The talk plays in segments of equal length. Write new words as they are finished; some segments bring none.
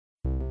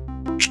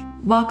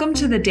Welcome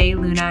to the De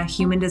Luna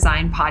Human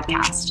Design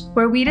Podcast,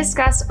 where we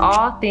discuss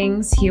all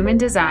things human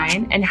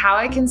design and how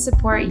it can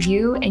support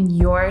you in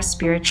your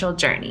spiritual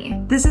journey.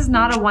 This is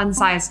not a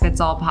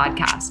one-size-fits-all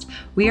podcast.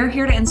 We are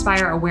here to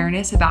inspire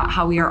awareness about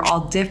how we are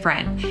all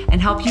different and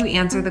help you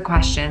answer the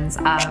questions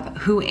of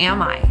who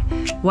am I?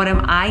 What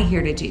am I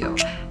here to do?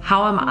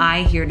 How am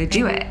I here to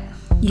do it?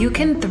 You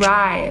can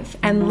thrive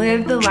and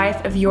live the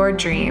life of your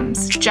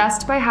dreams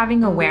just by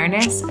having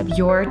awareness of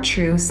your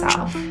true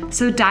self.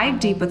 So dive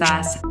deep with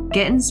us,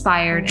 get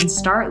inspired, and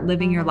start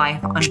living your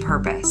life on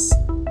purpose.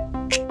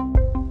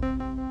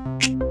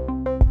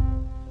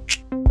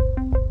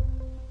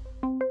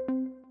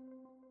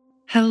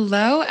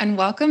 Hello, and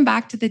welcome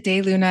back to the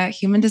De Luna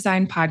Human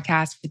Design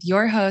Podcast with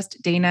your host,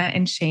 Dana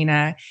and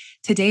Shayna.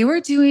 Today,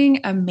 we're doing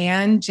a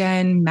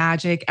Man-Gen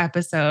Magic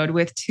episode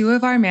with two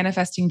of our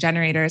manifesting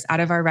generators out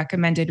of our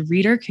recommended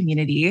reader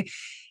community.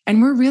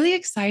 And we're really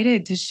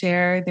excited to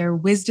share their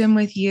wisdom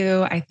with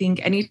you. I think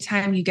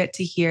anytime you get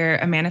to hear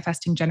a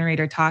manifesting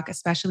generator talk,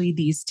 especially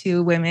these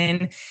two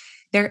women,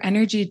 their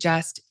energy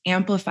just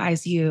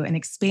amplifies you and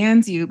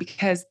expands you,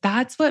 because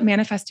that's what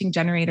manifesting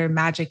generator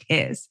magic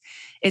is.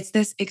 It's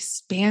this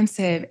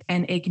expansive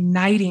and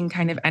igniting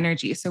kind of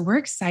energy. So we're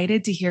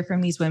excited to hear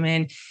from these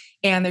women.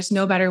 And there's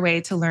no better way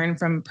to learn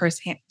from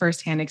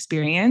firsthand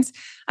experience.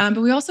 But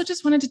we also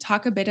just wanted to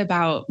talk a bit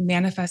about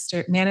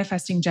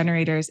manifesting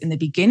generators in the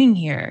beginning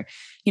here.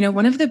 You know,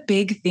 one of the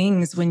big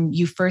things when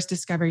you first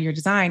discover your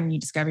design, when you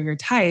discover your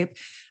type,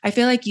 I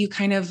feel like you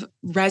kind of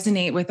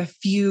resonate with a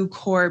few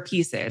core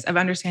pieces of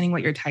understanding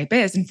what your type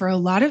is. And for a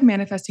lot of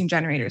manifesting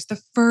generators,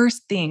 the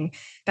first thing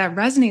that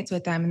resonates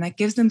with them and that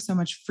gives them so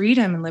much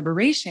freedom and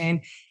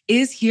liberation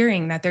is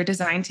hearing that they're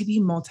designed to be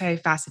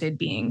multifaceted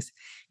beings.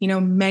 You know,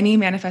 many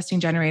manifesting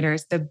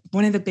generators,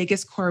 one of the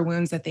biggest core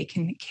wounds that they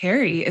can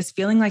carry is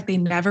feeling like they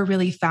never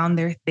really found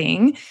their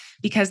thing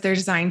because they're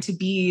designed to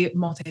be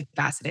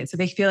multifaceted. So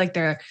they feel like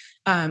they're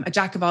a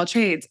jack of all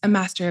trades, a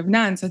master of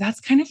none. So that's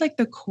kind of like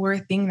the core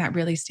thing that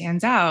really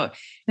stands out.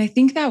 And I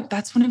think that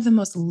that's one of the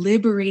most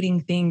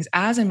liberating things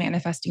as a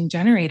manifesting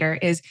generator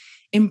is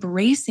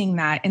embracing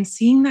that and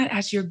seeing that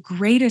as your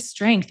greatest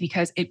strength,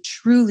 because it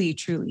truly,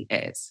 truly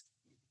is.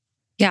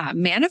 Yeah,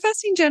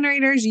 manifesting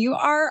generators, you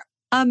are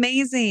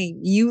amazing.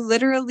 You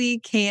literally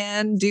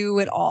can do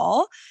it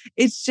all.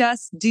 It's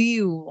just, do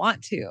you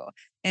want to?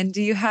 And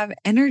do you have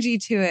energy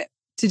to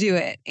do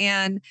it?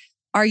 And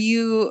are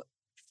you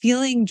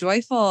feeling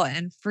joyful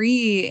and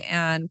free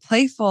and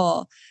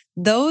playful?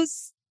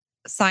 Those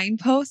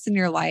signposts in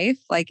your life,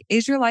 like,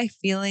 is your life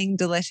feeling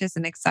delicious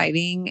and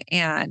exciting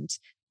and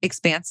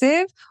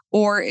expansive?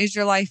 Or is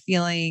your life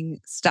feeling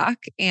stuck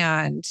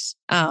and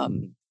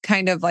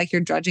kind of like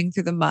you're drudging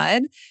through the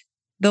mud?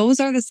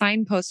 Those are the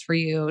signposts for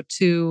you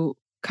to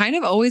kind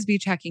of always be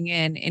checking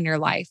in your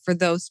life for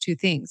those two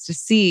things, to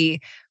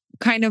see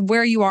kind of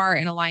where you are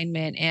in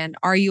alignment, and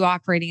are you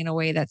operating in a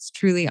way that's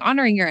truly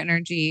honoring your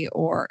energy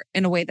or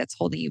in a way that's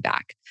holding you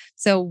back.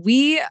 So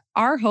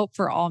our hope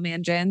for all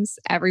man-gens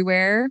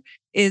everywhere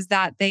is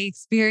that they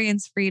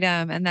experience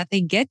freedom and that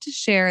they get to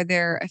share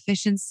their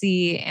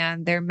efficiency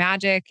and their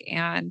magic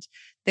and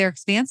their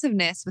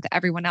expansiveness with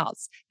everyone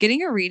else.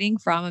 Getting a reading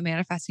from a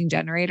manifesting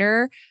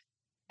generator,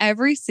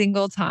 every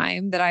single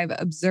time that I've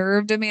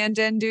observed a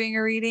man-gen doing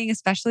a reading,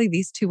 especially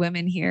these two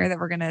women here that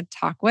we're going to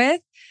talk with,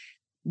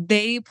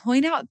 they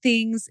point out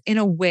things in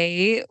a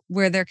way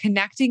where they're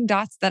connecting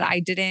dots that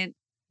I didn't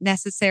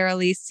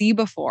necessarily see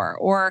before,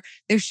 or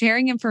they're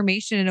sharing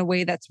information in a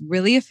way that's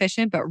really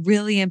efficient, but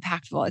really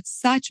impactful. It's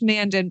such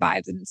man-gen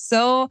vibes, and it's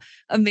so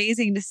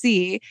amazing to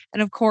see.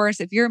 And of course,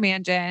 if you're a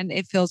man-gen,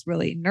 it feels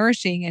really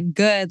nourishing and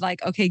good.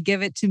 Like, okay,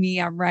 give it to me.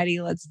 I'm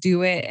ready. Let's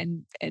do it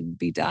and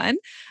be done.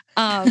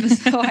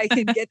 So I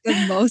can get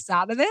the most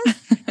out of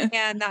this.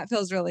 And that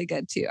feels really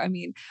good too. I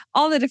mean,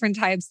 all the different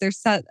types,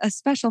 there's a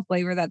special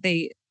flavor that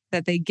they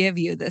give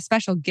you, the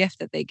special gift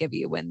that they give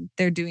you when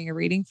they're doing a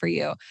reading for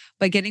you.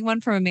 But getting one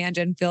from a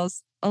man-gen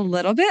feels a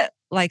little bit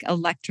like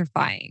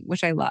electrifying,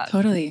 which I love.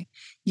 Totally.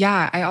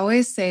 Yeah. I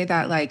always say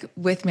that, like,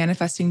 with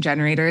manifesting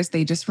generators,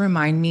 they just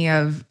remind me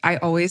of, I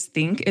always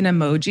think in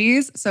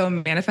emojis. So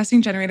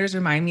manifesting generators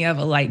remind me of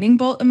a lightning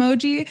bolt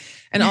emoji,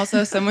 and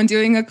also someone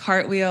doing a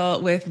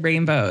cartwheel with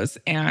rainbows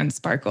and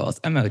sparkles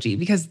emoji,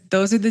 because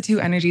those are the two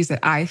energies that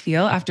I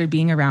feel after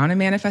being around a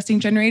manifesting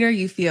generator.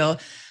 You feel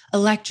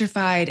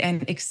electrified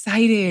and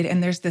excited.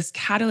 And there's this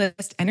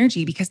catalyst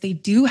energy because they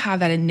do have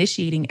that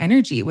initiating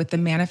energy with the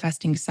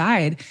manifesting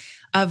side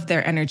of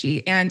their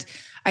energy. And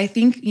I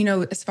think, you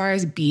know, as far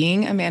as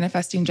being a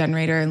manifesting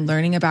generator and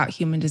learning about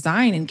human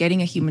design and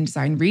getting a human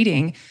design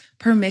reading,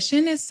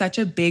 permission is such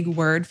a big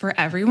word for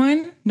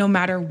everyone, no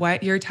matter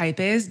what your type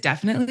is,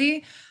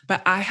 definitely.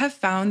 But I have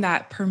found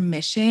that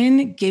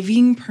permission,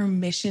 giving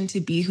permission to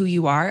be who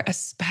you are,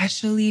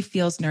 especially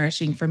feels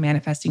nourishing for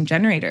manifesting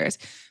generators,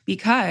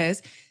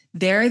 because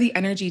they're the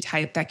energy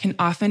type that can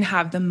often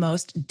have the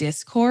most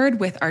discord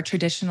with our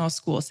traditional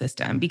school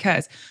system,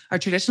 because our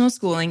traditional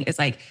schooling is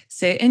like,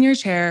 sit in your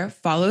chair,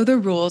 follow the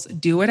rules,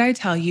 do what I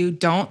tell you,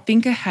 don't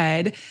think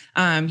ahead.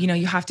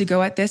 You have to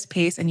go at this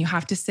pace and you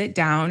have to sit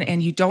down,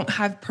 and you don't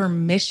have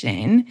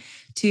permission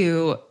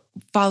to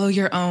follow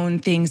your own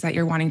things that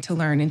you're wanting to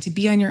learn and to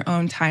be on your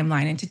own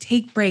timeline and to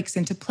take breaks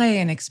and to play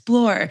and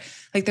explore.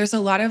 Like there's a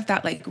lot of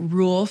that like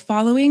rule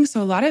following.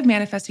 So a lot of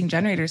manifesting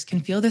generators can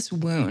feel this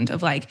wound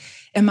of like,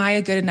 am I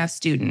a good enough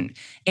student?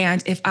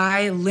 And if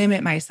I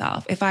limit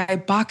myself, if I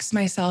box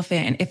myself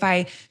in, if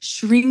I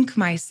shrink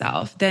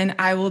myself, then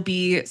I will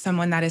be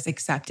someone that is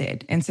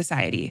accepted in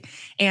society.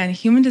 And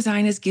human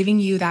design is giving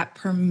you that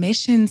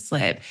permission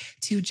slip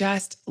to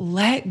just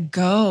let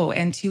go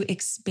and to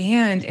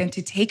expand and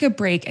to take a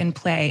break and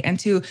play and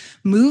to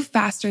move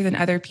faster than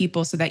other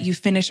people so that you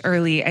finish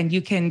early and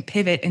you can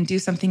pivot and do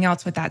something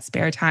else with that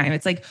spare time.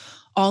 It's like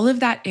all of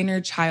that inner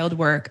child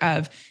work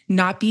of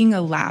not being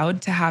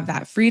allowed to have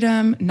that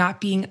freedom, not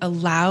being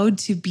allowed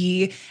to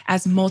be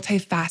as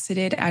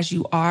multifaceted as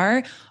you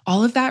are,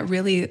 all of that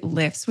really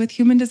lifts with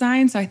human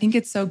design. So I think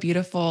it's so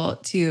beautiful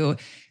to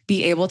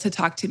be able to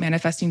talk to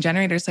manifesting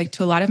generators, like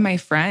to a lot of my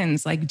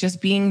friends, like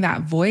just being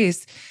that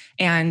voice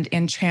and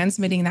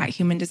transmitting that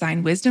human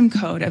design wisdom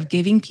code of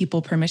giving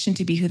people permission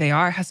to be who they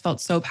are has felt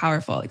so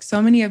powerful. Like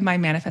so many of my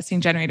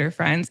manifesting generator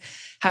friends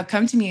have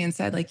come to me and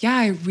said like, yeah,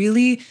 I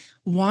really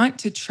want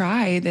to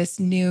try this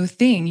new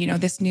thing,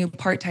 this new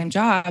part-time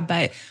job.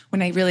 But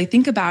when I really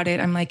think about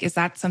it, I'm like, is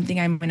that something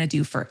I'm going to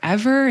do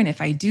forever? And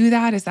if I do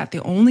that, is that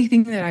the only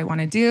thing that I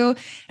want to do?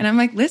 And I'm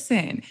like,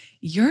 listen,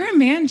 you're a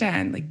man,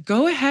 Jen, like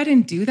go ahead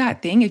and do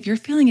that thing. If you're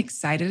feeling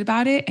excited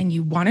about it and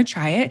you want to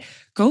try it,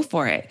 go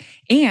for it.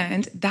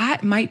 And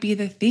that might be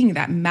the thing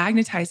that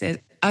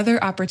magnetizes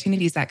other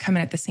opportunities that come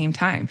in at the same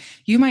time.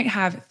 You might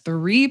have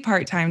 3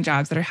 part-time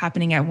jobs that are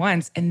happening at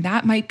once, and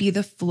that might be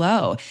the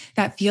flow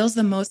that feels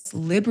the most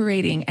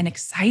liberating and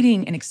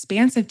exciting and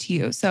expansive to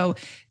you. So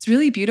it's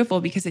really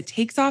beautiful because it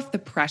takes off the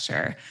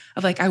pressure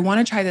of like, I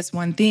want to try this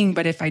one thing,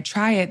 but if I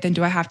try it, then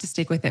do I have to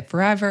stick with it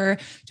forever?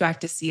 Do I have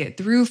to see it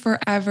through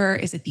forever?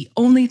 Is it the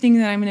only thing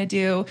that I'm going to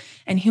do?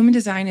 And human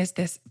design is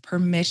this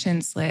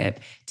permission slip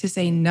to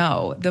say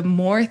no. The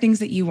more things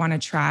that you want to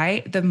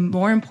try, the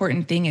more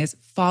important thing is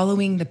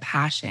following the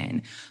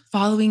passion,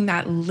 following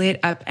that lit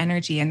up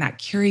energy and that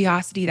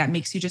curiosity that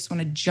makes you just want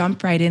to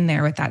jump right in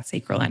there with that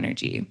sacral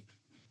energy.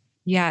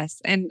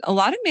 Yes. And a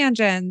lot of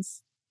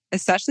man-gens,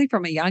 especially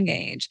from a young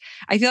age,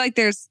 I feel like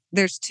there's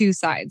 2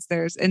 sides.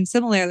 And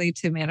similarly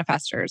to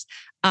manifestors,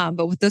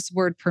 but with this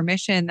word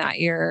permission that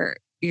you're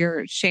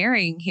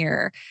sharing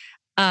here,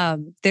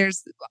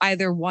 there's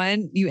either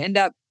one, you end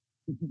up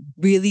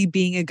really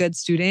being a good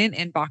student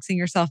and boxing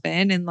yourself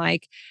in and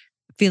like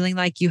feeling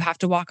like you have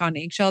to walk on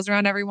eggshells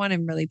around everyone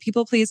and really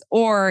people please,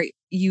 or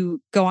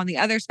you go on the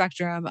other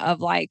spectrum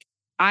of like,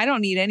 I don't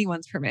need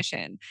anyone's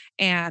permission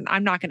and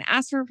I'm not going to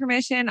ask for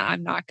permission.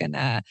 I'm not going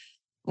to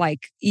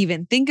like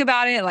even think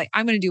about it. Like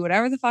I'm going to do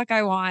whatever the fuck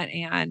I want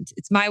and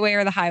it's my way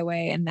or the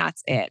highway and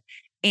that's it.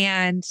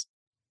 And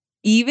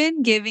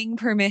even giving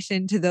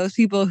permission to those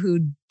people who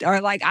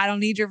are like, I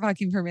don't need your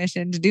fucking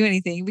permission to do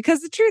anything,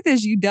 because the truth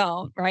is you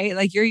don't, right?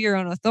 Like you're your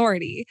own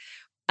authority.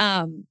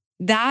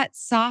 That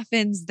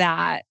softens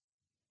that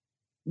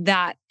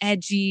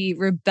edgy,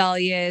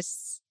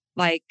 rebellious,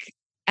 like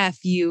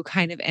F you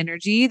kind of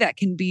energy that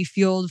can be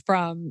fueled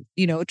from,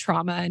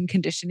 trauma and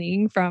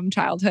conditioning from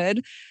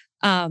childhood,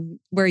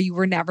 where you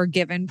were never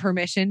given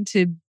permission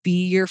to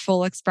be your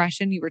full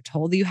expression. You were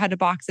told that you had to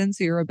box in,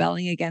 so you're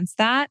rebelling against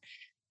that.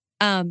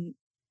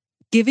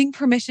 Giving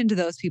permission to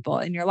those people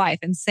in your life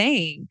and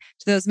saying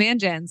to those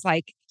man-gens,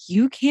 like,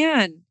 you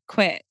can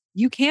quit.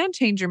 You can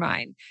change your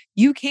mind.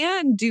 You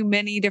can do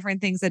many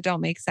different things that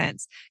don't make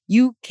sense.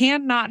 You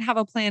can not have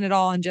a plan at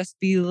all and just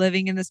be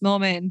living in this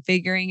moment and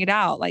figuring it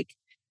out. Like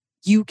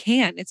you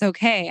can, it's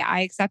okay.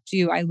 I accept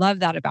you. I love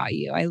that about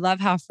you. I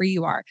love how free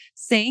you are.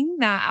 Saying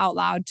that out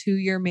loud to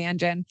your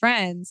man-gen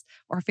friends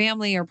or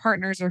family or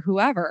partners or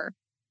whoever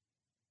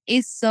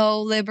is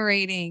so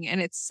liberating.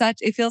 And it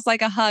feels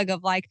like a hug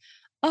of like,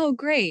 oh,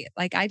 great.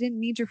 Like I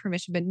didn't need your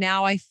permission, but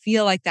now I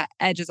feel like that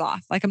edge is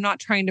off. Like I'm not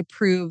trying to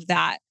prove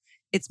that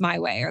it's my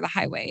way or the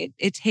highway.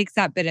 It takes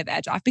that bit of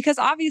edge off, because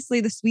obviously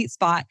the sweet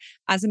spot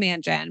as a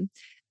man-gen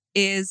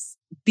is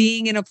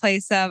being in a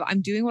place of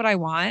I'm doing what I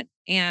want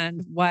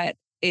and what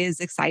is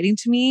exciting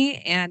to me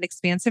and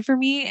expansive for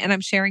me. And I'm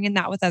sharing in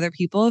that with other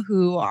people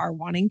who are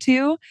wanting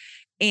to,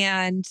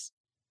 and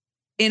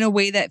in a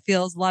way that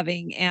feels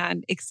loving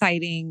and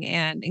exciting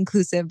and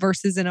inclusive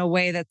versus in a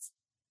way that's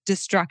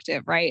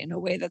destructive, right? In a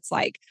way that's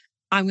like,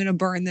 I'm going to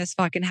burn this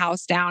fucking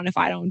house down if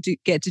I don't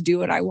get to do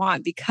what I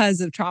want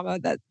because of trauma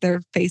that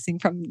they're facing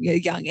from a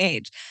young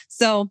age.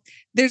 So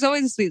there's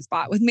always a sweet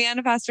spot. With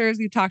manifestors,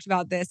 we've talked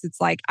about this.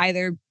 It's like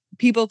either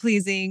people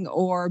pleasing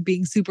or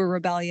being super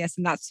rebellious.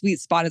 And that sweet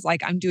spot is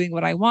like, I'm doing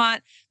what I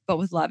want, but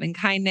with love and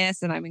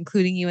kindness. And I'm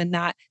including you in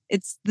that.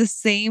 It's the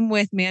same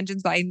with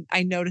man-gens, but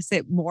I notice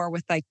it more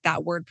with like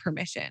that word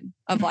permission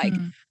of like,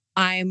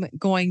 I'm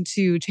going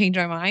to change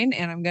my mind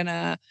and I'm going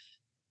to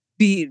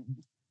be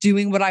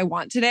doing what I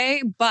want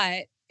today,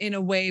 but in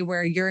a way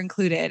where you're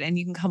included and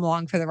you can come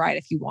along for the ride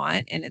if you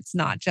want. And it's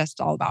not just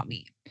all about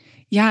me.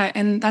 Yeah.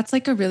 And that's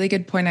like a really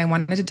good point. I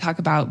wanted to talk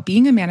about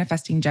being a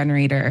manifesting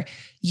generator.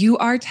 You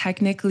are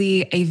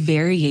technically a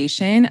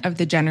variation of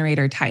the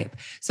generator type.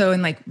 So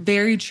in like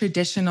very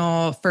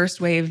traditional first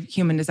wave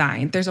human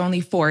design, there's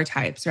only 4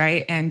 types,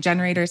 right? And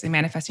generators and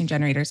manifesting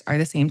generators are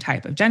the same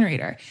type of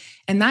generator.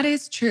 And that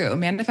is true.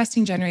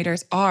 Manifesting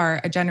generators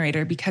are a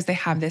generator because they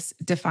have this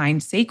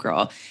defined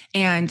sacral.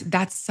 And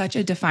that's such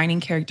a defining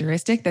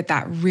characteristic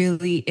that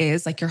really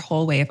is like your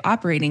whole way of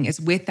operating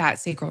is with that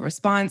sacral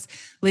response,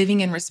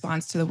 living in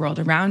response to the world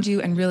around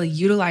you and really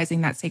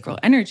utilizing that sacral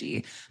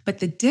energy. But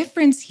the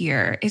difference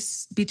here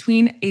is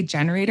between a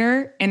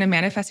generator and a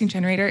manifesting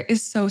generator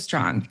is so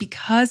strong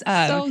because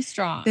of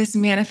this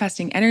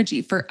manifesting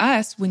energy. For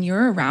us, when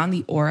you're around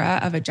the aura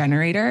of a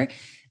generator,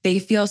 they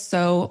feel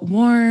so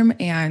warm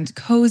and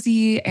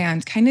cozy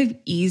and kind of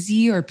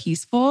easy or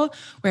peaceful.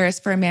 Whereas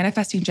for a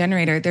manifesting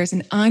generator, there's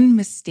an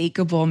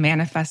unmistakable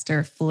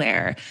manifestor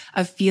flair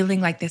of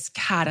feeling like this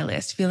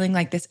catalyst, feeling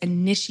like this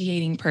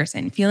initiating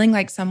person, feeling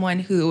like someone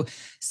who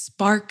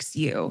sparks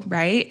you,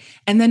 right?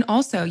 And then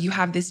also you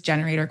have this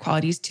generator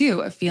qualities too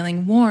of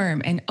feeling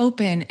warm and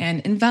open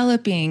and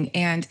enveloping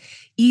and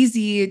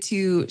easy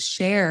to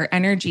share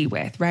energy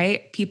with,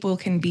 right? People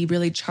can be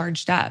really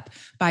charged up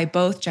by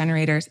both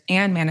generators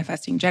and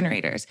manifesting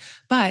generators.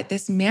 But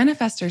this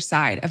manifestor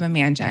side of a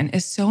man-gen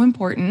is so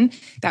important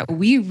that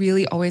we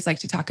really always like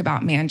to talk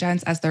about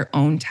man-gens as their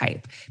own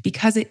type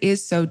because it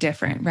is so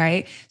different,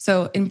 right?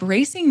 So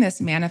embracing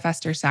this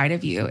manifestor side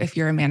of you, if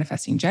you're a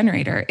manifesting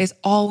generator, is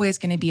always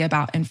going to be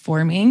about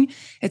informing.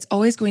 It's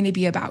always going to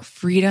be about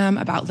freedom,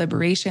 about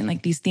liberation,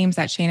 like these themes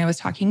that Shayna was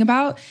talking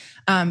about.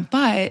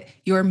 But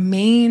your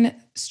main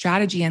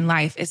strategy in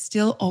life is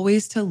still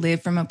always to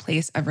live from a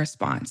place of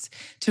response,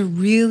 to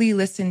really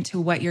listen to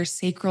what your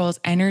sacral's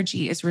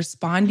energy is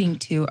responding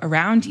to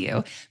around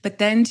you, but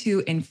then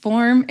to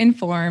inform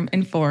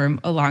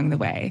along the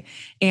way.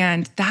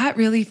 And that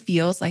really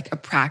feels like a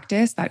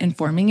practice, that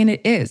informing, and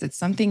it is. It's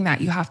something that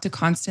you have to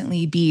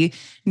constantly be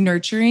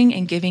nurturing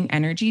and giving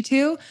energy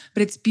to.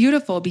 But it's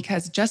beautiful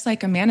because just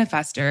like a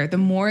manifestor, the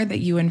more that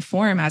you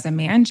inform as a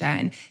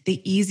man-gen,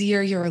 the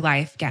easier your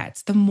life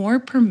gets, the more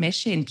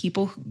permission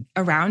people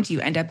around you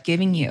end up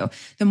giving you,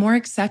 the more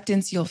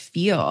acceptance you'll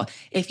feel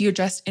if you're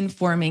just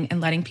informing and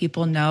letting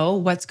people know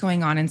what's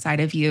going on inside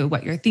of you,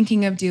 what you're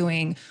thinking of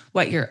doing,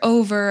 what you're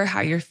over,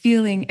 how you're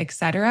feeling,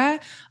 etc.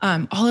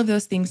 All of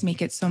those things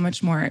make it so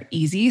much more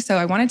easy. So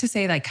I wanted to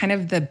say like kind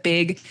of the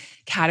big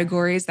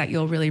categories that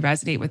you'll really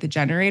resonate with the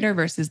generator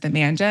versus the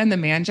man-gen. The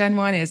man-gen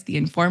one is the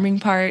informing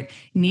part,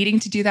 needing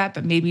to do that,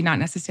 but maybe not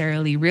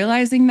necessarily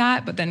realizing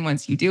that. But then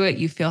once you do it,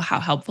 you feel how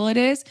helpful it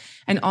is.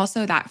 And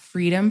also that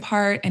freedom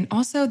part, and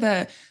also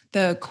the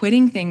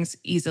quitting things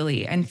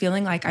easily and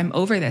feeling like I'm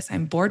over this,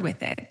 I'm bored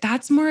with it.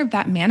 That's more of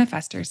that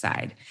manifestor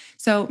side.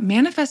 So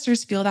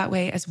manifestors feel that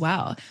way as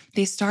well.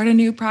 They start a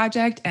new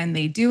project and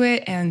they do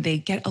it and they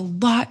get a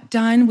lot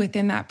done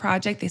within that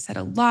project. They set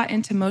a lot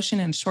into motion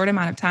in a short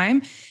amount of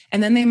time.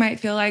 And then they might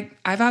feel like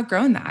I've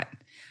outgrown that.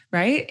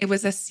 Right? It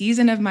was a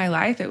season of my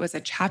life. It was a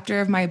chapter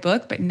of my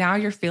book, but now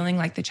you're feeling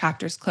like the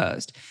chapter's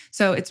closed.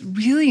 So it's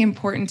really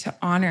important to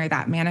honor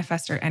that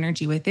manifestor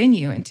energy within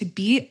you and to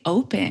be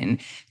open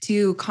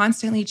to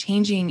constantly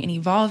changing and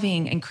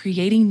evolving and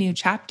creating new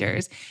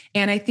chapters.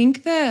 And I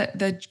think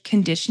the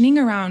conditioning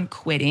around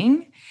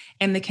quitting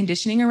and the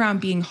conditioning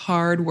around being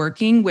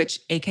hardworking,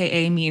 which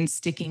AKA means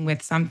sticking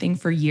with something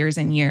for years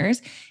and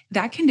years,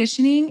 that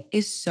conditioning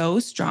is so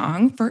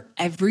strong for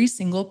every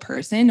single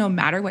person, no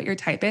matter what your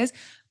type is.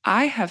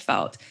 I have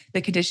felt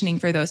the conditioning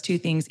for those two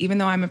things, even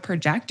though I'm a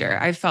projector.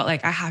 I've felt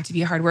like I have to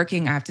be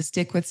hardworking. I have to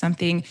stick with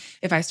something.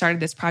 If I started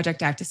this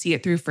project, I have to see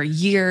it through for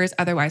years.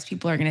 Otherwise,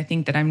 people are going to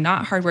think that I'm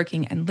not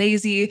hardworking and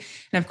lazy.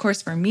 And of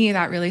course, for me,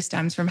 that really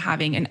stems from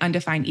having an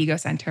undefined ego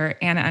center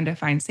and an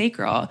undefined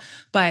sacral.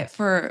 But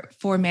for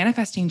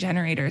manifesting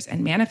generators and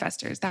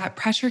manifestors, that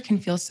pressure can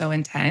feel so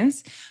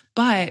intense.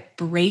 But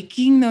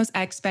breaking those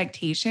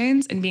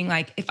expectations and being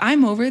like, if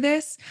I'm over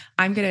this,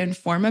 I'm going to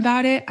inform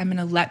about it. I'm going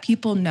to let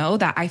people know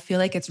that I feel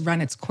like it's run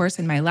its course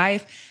in my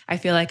life. I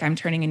feel like I'm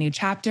turning a new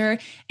chapter.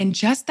 And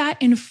just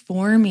that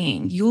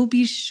informing, you'll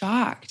be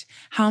shocked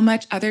how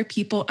much other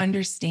people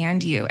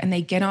understand you and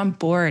they get on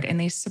board and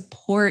they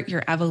support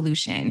your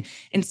evolution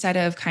instead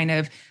of kind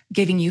of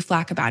giving you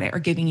flack about it or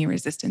giving you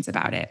resistance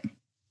about it.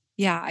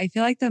 Yeah, I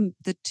feel like the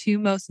two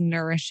most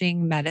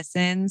nourishing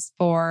medicines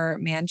for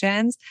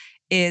man-gens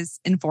is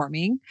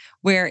informing,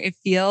 where it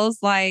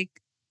feels like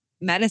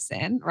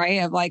medicine,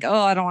 right? Of like,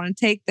 oh, I don't want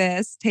to take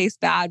this, tastes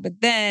bad, but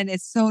then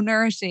it's so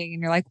nourishing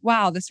and you're like,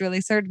 wow, this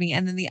really served me.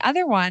 And then the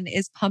other one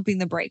is pumping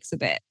the brakes a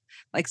bit,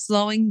 like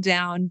slowing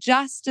down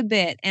just a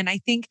bit. And I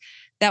think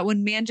that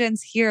when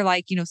man-gens hear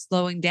like,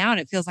 slowing down,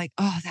 it feels like,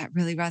 oh, that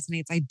really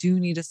resonates. I do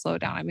need to slow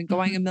down. I've been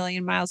going a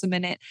million miles a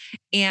minute.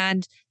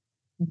 And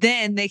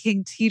then they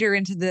can teeter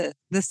into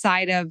the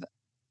side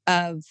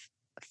of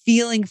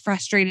feeling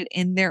frustrated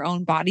in their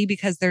own body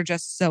because they're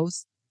just so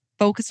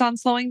focused on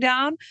slowing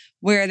down,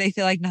 where they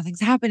feel like nothing's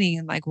happening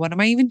and like, what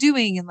am I even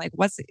doing? And like,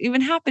 what's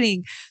even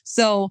happening?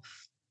 So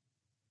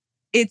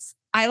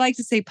I like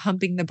to say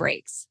pumping the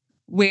brakes,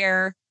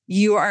 where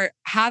you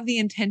have the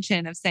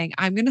intention of saying,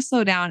 I'm going to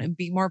slow down and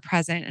be more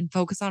present and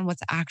focus on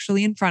what's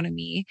actually in front of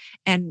me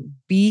and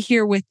be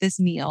here with this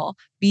meal,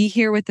 be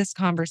here with this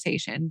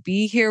conversation,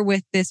 be here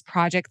with this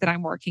project that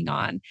I'm working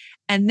on.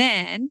 And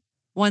then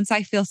once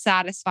I feel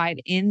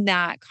satisfied in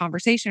that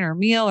conversation or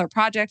meal or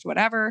project,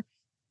 whatever,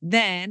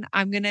 then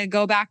I'm going to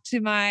go back to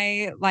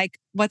my, like,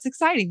 what's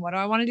exciting? What do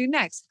I want to do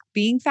next?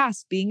 Being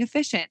fast, being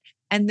efficient.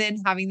 And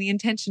then having the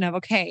intention of,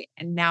 okay,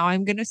 and now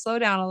I'm going to slow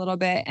down a little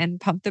bit and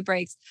pump the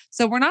brakes.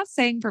 So we're not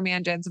saying for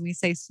man gens when we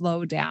say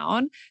slow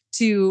down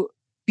to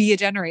be a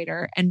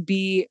generator and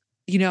be,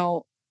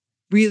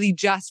 really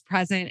just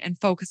present and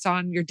focused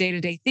on your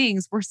day-to-day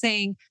things. We're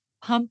saying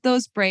pump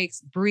those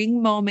brakes,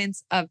 bring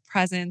moments of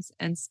presence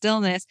and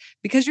stillness,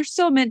 because you're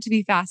still meant to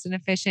be fast and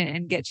efficient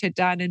and get shit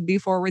done and be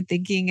forward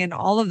thinking and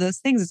all of those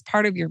things is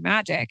part of your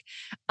magic.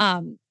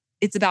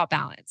 It's about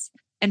balance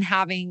and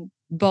having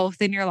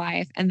both in your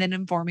life and then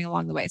informing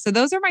along the way. So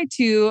those are my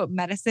two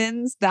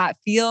medicines that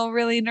feel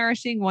really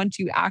nourishing once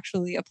you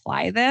actually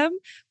apply them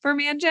for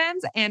man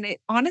gens. And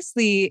it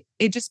honestly,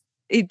 it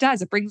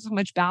brings so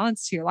much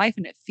balance to your life.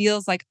 And it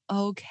feels like,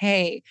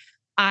 okay,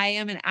 I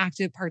am an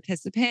active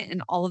participant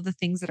in all of the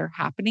things that are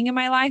happening in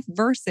my life,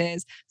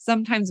 versus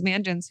sometimes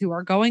man gens who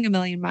are going a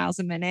million miles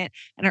a minute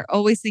and are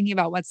always thinking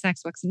about what's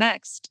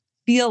next,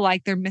 feel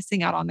like they're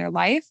missing out on their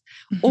life,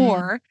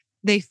 or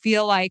they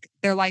feel like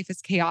their life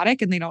is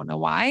chaotic and they don't know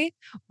why,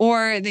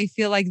 or they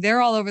feel like they're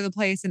all over the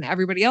place and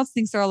everybody else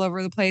thinks they're all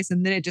over the place.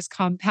 And then it just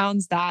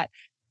compounds that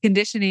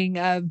conditioning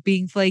of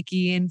being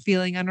flaky and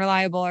feeling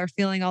unreliable or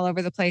feeling all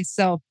over the place.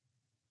 So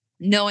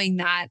knowing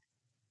that,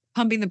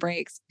 pumping the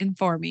brakes,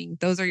 informing,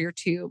 those are your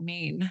two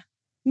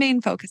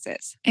main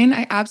focuses. And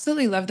I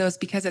absolutely love those,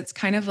 because it's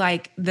kind of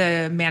like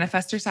the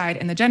manifestor side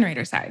and the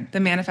generator side, the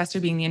manifestor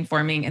being the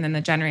informing and then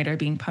the generator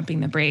being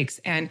pumping the brakes.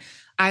 And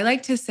I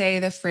like to say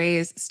the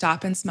phrase,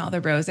 stop and smell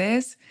the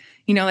roses.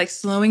 Like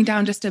slowing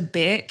down just a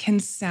bit can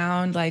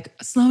sound like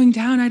slowing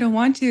down. I don't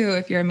want to,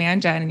 if you're a man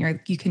gen and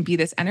you can be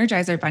this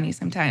energizer bunny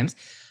sometimes,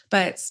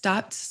 but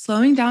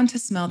slowing down to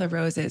smell the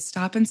roses,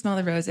 stop and smell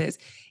the roses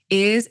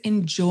is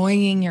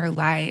enjoying your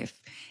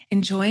life,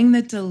 enjoying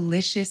the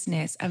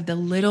deliciousness of the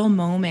little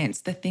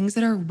moments, the things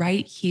that are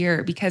right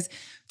here. Because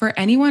for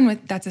anyone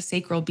that's a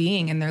sacral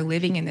being and they're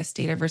living in this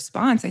state of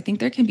response, I think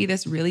there can be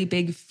this really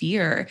big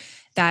fear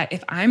that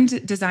if I'm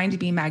designed to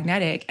be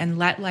magnetic and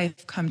let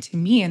life come to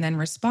me and then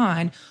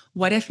respond,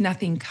 what if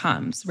nothing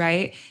comes,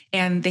 right?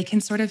 And they can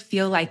sort of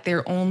feel like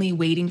they're only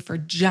waiting for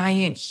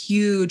giant,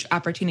 huge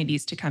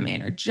opportunities to come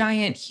in or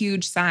giant,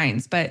 huge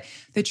signs. But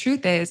the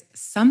truth is,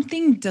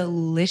 something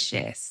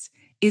delicious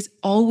is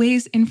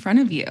always in front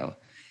of you.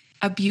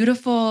 A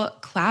beautiful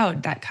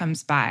cloud that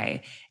comes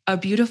by, a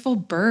beautiful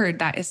bird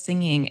that is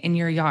singing in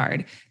your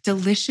yard,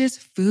 delicious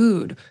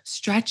food,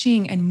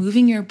 stretching and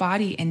moving your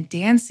body and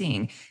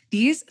dancing.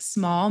 These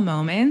small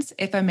moments,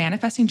 if a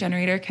manifesting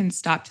generator can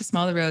stop to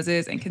smell the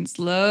roses and can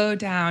slow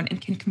down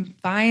and can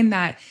confine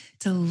that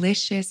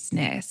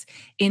deliciousness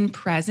in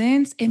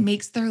presence, it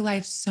makes their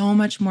life so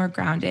much more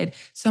grounded,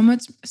 so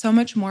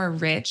much more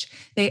rich.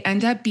 They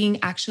end up being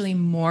actually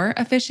more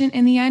efficient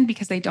in the end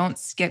because they don't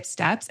skip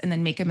steps and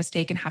then make a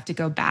mistake and have to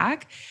go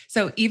back.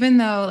 So even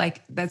though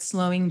like that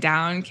slowing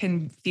down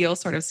can feel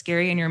sort of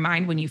scary in your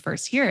mind when you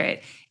first hear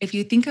it, if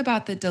you think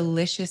about the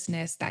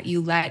deliciousness that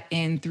you let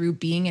in through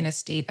being in a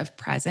state of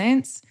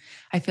presence,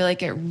 I feel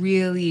like it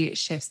really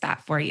shifts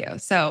that for you.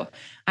 So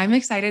I'm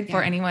excited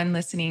for anyone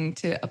listening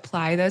to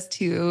apply those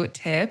two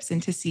tips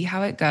and to see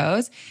how it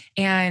goes.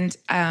 And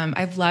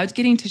I've loved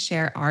getting to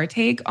share our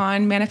take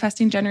on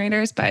manifesting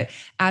generators, but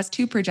as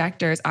two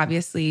projectors,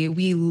 obviously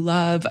we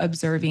love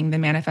observing the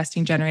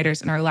manifesting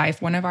generators in our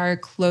life. One of our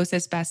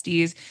closest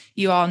besties,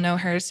 you all know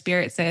her,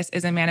 Spirit Sis,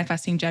 is a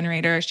manifesting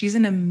generator. She's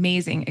an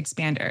amazing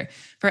expander.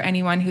 For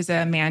anyone who's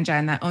a man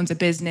gen that owns a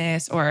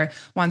business or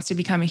wants to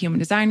become a human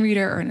design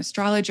reader or an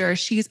astrologer,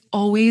 she's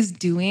always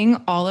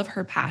doing all of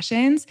her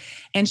passions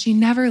and she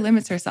never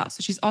limits herself.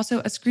 So she's also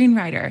a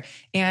screenwriter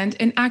and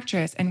an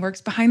actress and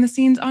works behind the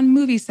scenes on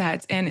movie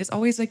sets and is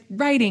always like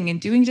writing and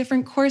doing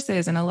different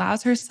courses and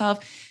allows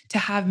herself to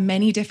have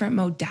many different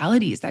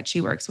modalities that she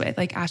works with,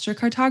 like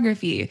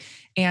astrocartography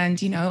and,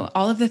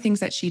 all of the things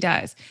that she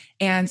does.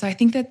 And so I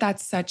think that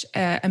that's such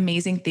an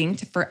amazing thing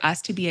for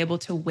us to be able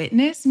to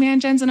witness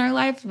man gens in our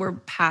life. We're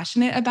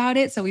passionate about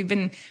it. So we've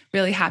been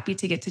really happy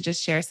to get to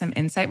just share some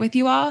insight with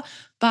you all.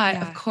 But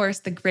of course,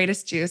 the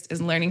greatest juice is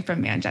learning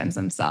from man gens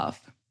themselves.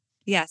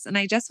 Yes. And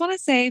I just want to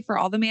say for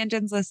all the man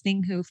gens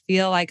listening who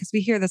feel like, because we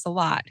hear this a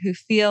lot, who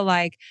feel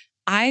like,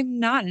 I'm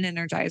not an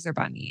Energizer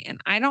bunny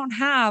and I don't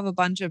have a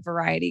bunch of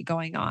variety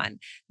going on,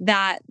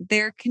 that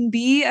there can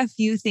be a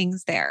few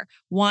things there.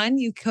 One,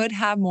 you could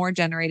have more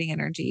generating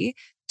energy.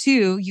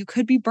 Two, you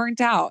could be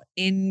burnt out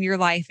in your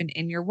life and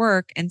in your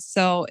work. And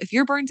so if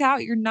you're burnt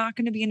out, you're not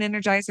going to be an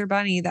Energizer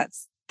bunny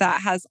that's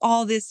that has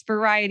all this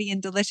variety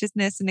and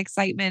deliciousness and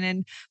excitement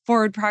and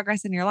forward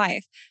progress in your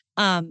life.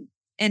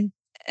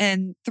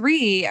 And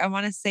 3, I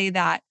want to say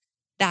that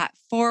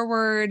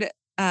forward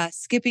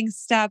skipping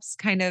steps,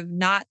 kind of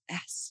not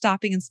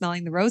stopping and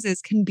smelling the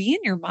roses, can be in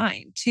your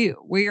mind too,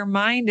 where your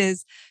mind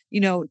is,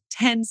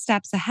 10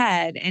 steps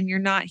ahead and you're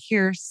not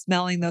here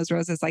smelling those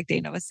roses like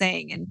Dana was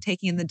saying and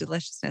taking in the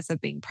deliciousness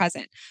of being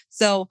present.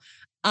 So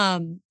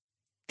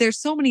there's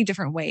so many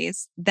different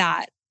ways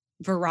that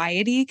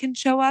variety can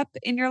show up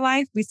in your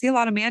life. We see a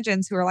lot of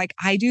mangens who are like,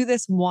 I do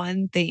this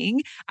one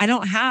thing. I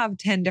don't have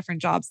 10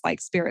 different jobs like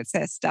Spirit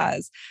Sis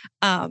does.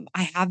 I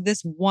have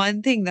this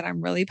one thing that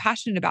I'm really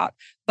passionate about,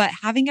 but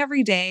having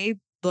every day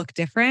look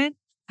different,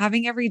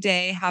 having every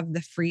day have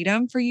the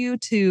freedom for you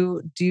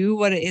to do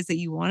what it is that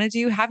you want to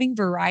do, having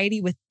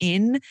variety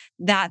within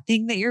that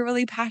thing that you're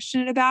really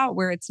passionate about,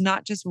 where it's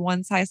not just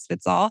one size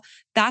fits all.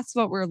 That's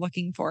what we're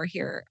looking for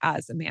here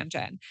as a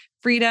mangen.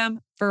 Freedom,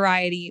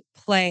 variety,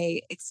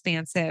 play,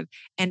 expansive,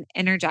 and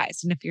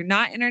energized. And if you're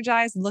not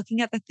energized,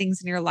 looking at the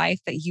things in your life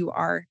that you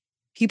are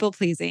people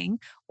pleasing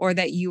or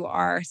that you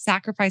are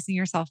sacrificing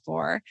yourself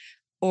for,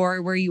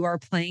 or where you are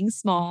playing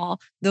small,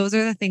 those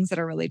are the things that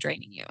are really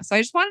draining you. So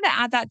I just wanted to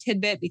add that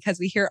tidbit because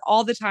we hear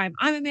all the time,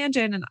 I'm a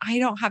mangen and I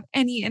don't have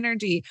any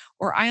energy,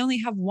 or I only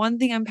have one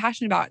thing I'm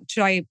passionate about.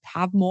 Should I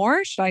have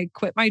more? Should I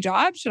quit my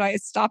job? Should I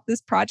stop this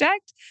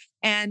project?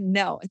 And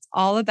no, it's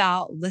all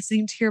about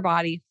listening to your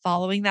body,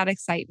 following that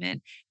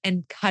excitement,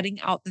 and cutting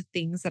out the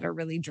things that are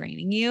really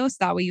draining you. So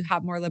that way you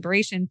have more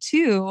liberation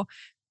to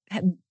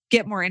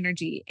get more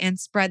energy and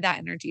spread that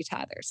energy to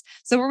others.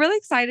 So we're really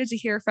excited to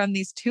hear from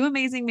these 2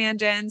 amazing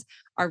mangens,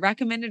 our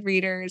recommended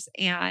readers,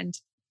 and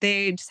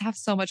they just have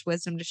so much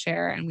wisdom to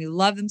share and we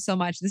love them so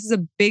much. This is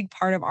a big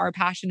part of our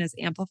passion, is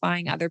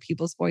amplifying other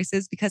people's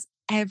voices, because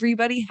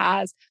everybody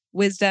has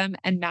wisdom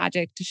and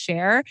magic to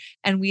share.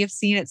 And we have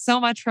seen it so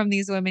much from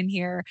these women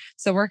here.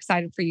 So we're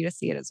excited for you to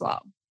see it as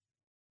well.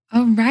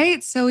 All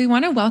right. So we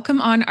want to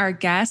welcome on our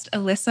guest,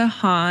 Alyssa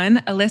Hahn.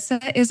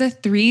 Alyssa is a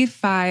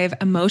 3/5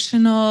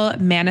 emotional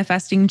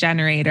manifesting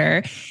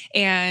generator.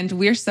 And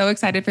we're so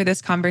excited for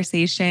this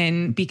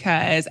conversation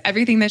because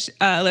everything that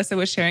Alyssa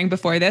was sharing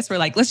before this, we're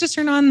like, let's just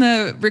turn on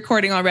the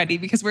recording already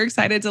because we're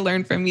excited to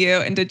learn from you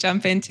and to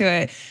jump into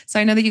it. So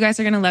I know that you guys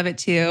are going to love it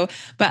too.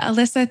 But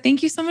Alyssa,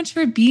 thank you so much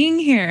for being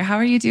here. How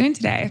are you doing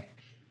today?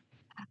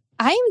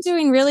 I am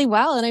doing really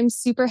well, and I'm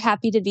super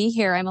happy to be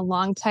here. I'm a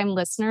longtime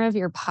listener of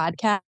your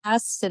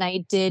podcast, and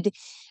I did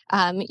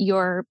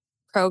your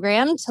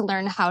program to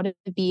learn how to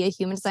be a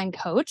human design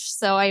coach.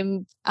 So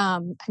I'm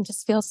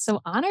just feel so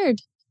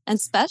honored and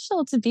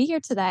special to be here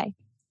today.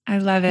 I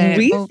love it.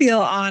 We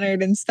feel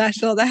honored and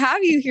special to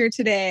have you here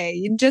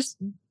today, just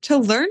to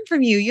learn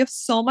from you. You have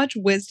so much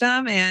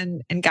wisdom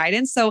and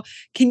guidance. So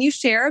can you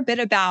share a bit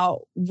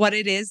about what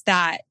it is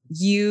that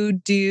you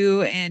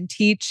do and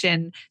teach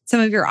and some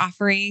of your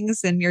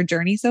offerings and your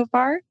journey so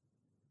far?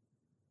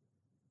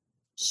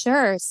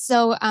 Sure.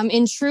 So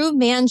in true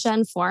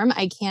mangen form,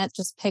 I can't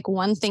just pick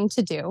one thing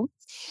to do.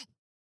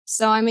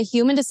 So I'm a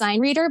human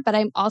design reader, but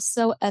I'm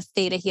also a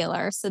theta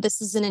healer. So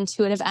this is an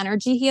intuitive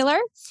energy healer.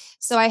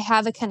 So I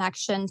have a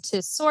connection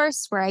to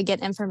source where I get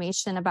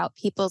information about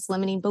people's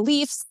limiting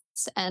beliefs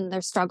and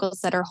their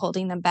struggles that are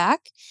holding them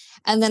back.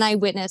 And then I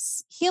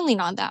witness healing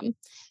on them.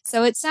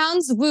 So it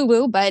sounds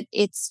woo-woo, but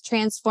it's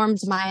transformed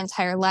my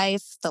entire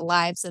life, the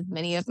lives of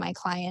many of my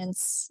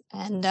clients.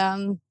 And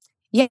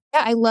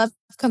I love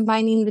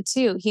combining the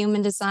two,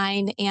 human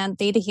design and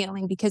theta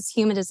healing, because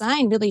human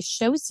design really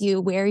shows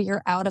you where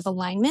you're out of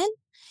alignment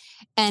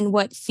and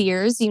what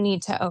fears you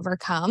need to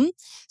overcome.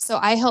 So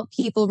I help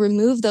people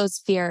remove those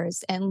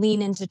fears and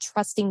lean into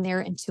trusting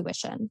their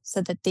intuition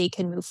so that they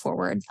can move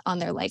forward on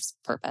their life's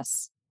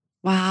purpose.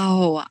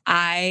 Wow.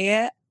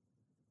 I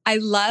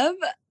love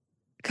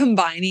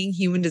combining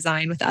human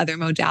design with other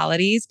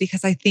modalities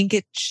because I think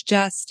it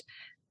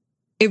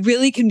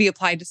really can be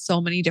applied to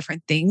so many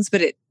different things,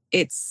 but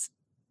it's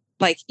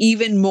like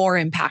even more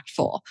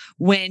impactful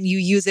when you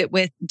use it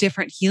with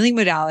different healing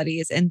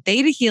modalities. And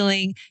theta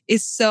healing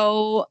is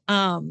so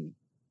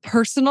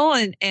personal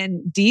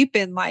and deep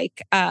in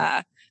like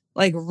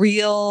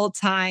real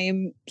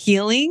time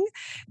healing.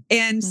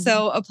 And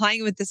so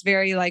applying it with this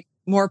very like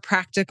more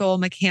practical,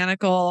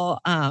 mechanical,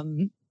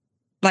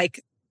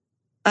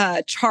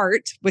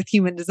 chart with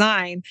human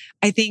design,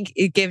 I think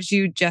it gives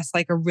you just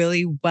like a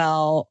really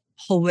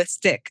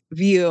holistic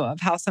view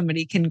of how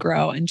somebody can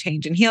grow and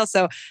change and heal.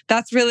 So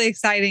that's really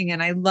exciting.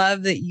 And I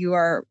love that you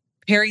are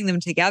pairing them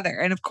together.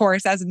 And of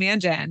course, as a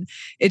mangen,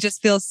 it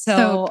just feels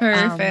so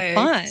perfect.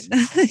 fun.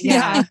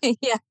 Yeah.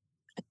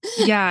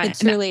 Yeah. It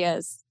truly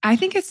is. I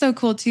think it's so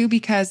cool too,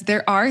 because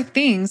there are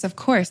things, of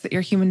course, that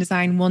your human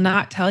design will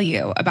not tell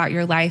you about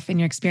your life and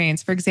your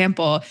experience. For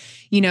example,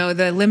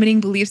 the limiting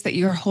beliefs that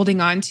you're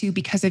holding on to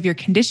because of your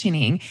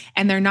conditioning,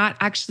 and they're not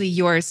actually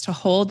yours to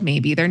hold,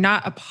 maybe. They're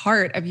not a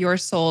part of your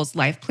soul's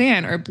life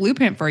plan or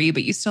blueprint for you,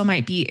 but you still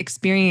might be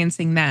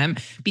experiencing them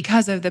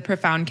because of the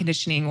profound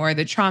conditioning or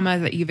the trauma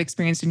that you've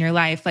experienced in your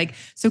life.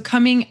 So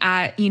coming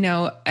at,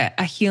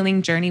 a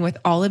healing journey with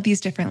all of these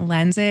different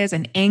lenses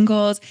and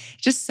angles,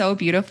 just so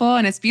beautiful.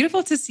 And it's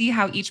beautiful to see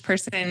how each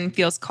person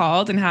feels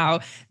called and how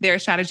their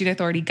strategy and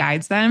authority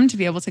guides them to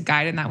be able to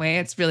guide in that way.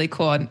 It's really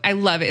cool. And I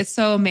love it. It's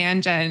so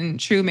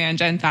true man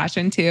gen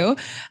fashion too.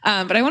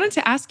 But I wanted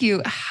to ask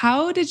you,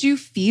 how did you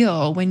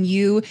feel when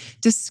you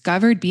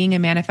discovered being a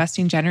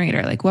manifesting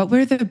generator? What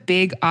were the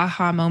big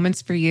aha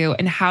moments for you?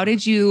 And how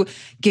did you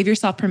give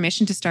yourself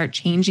permission to start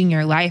changing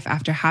your life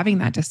after having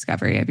that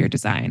discovery of your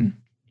design?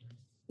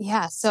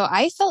 Yeah. So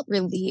I felt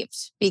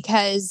relieved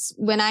because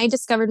when I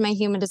discovered my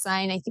human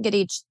design, I think at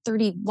age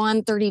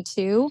 31,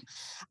 32,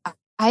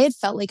 I had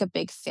felt like a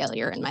big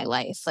failure in my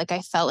life. I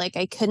felt like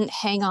I couldn't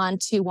hang on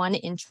to one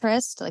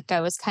interest.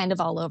 I was kind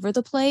of all over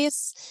the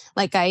place.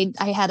 I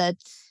had a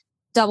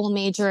double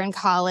major in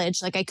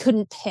college. I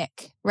couldn't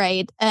pick.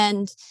 Right.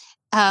 And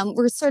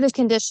we're sort of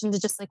conditioned to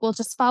just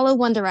just follow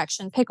one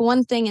direction, pick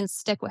one thing and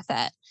stick with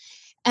it.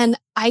 And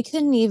I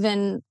couldn't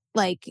even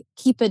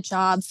keep a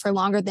job for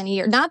longer than a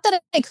year. Not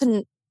that I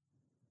couldn't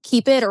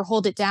keep it or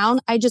hold it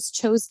down. I just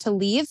chose to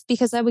leave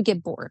because I would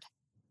get bored.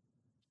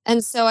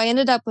 And so I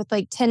ended up with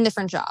 10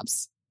 different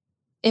jobs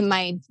in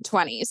my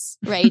 20s,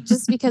 right?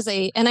 Just because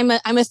I'm a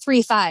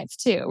 3-5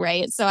 too,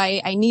 right? So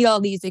I need all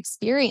these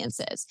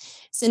experiences.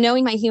 So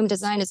knowing my human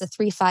design is a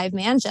 3-5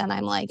 man gen,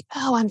 I'm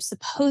I'm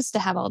supposed to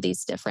have all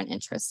these different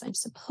interests. I'm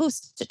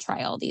supposed to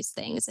try all these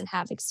things and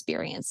have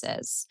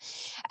experiences.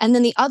 And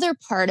then the other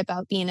part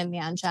about being a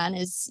man gen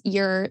is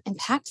you're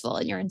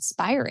impactful and you're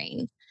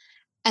inspiring.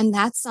 And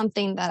that's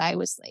something that I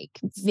was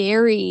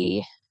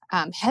very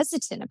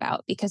hesitant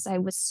about because I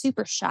was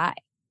super shy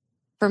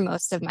for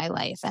most of my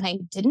life. And I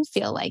didn't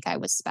feel like I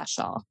was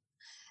special.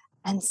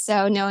 And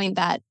so knowing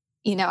that,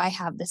 I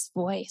have this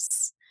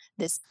voice,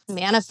 this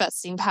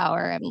manifesting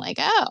power, I'm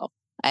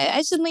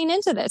I should lean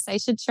into this. I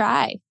should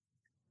try.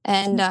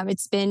 And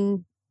it's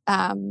been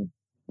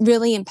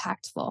really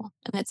impactful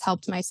and it's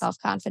helped my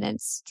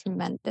self-confidence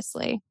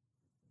tremendously.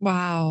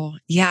 Wow.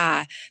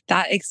 Yeah.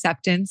 That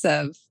acceptance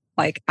of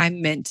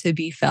I'm meant to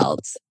be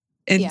felt.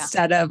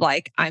 Instead of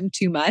I'm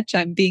too much,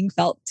 I'm being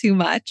felt too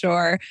much,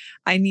 or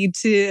I need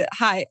to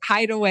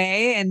hide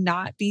away and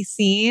not be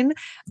seen.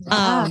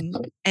 Yeah.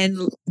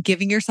 And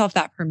giving yourself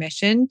that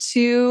permission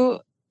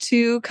to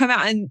come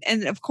out.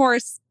 And of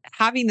course,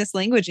 having this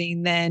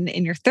languaging then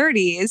in your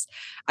 30s,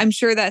 I'm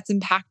sure that's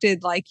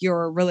impacted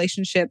your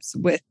relationships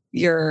with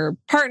your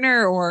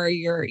partner, or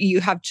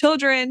you have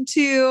children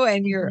too,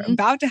 and you're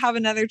about to have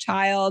another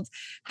child.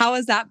 How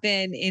has that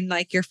been in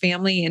your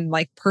family and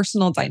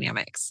personal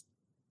dynamics?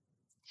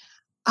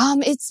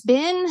 It's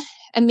been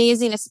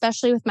amazing,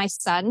 especially with my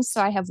son.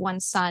 So I have one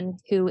son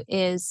who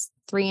is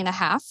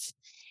 3.5,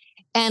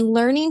 and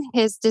learning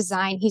his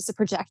design, he's a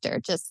projector,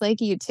 just like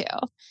you two.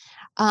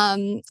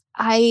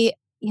 I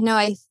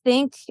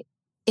think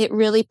it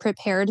really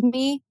prepared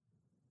me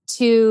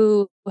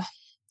to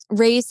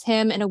raise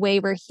him in a way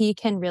where he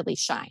can really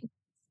shine.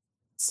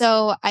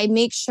 So I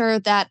make sure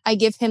that I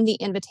give him the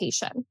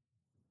invitation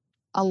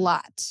a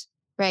lot,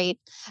 right?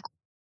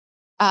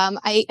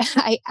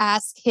 I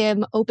ask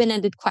him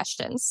open-ended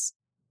questions.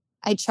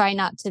 I try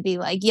not to be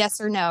yes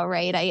or no,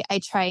 right? I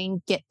try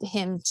and get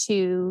him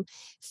to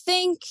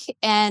think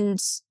and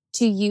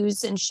to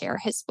use and share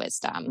his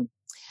wisdom.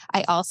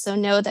 I also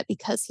know that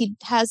because he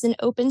has an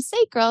open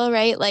sacral,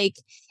 right?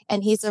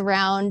 And he's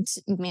around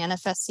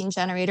manifesting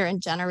generator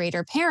and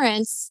generator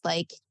parents,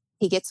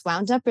 he gets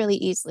wound up really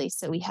easily.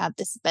 So we have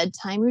this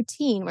bedtime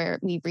routine where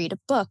we read a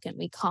book and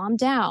we calm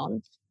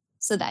down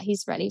so that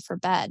he's ready for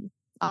bed.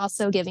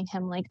 Also giving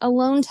him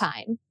alone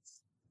time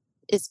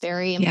is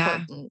very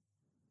important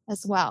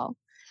as well.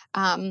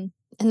 And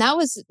that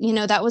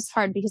was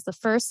hard because the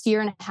first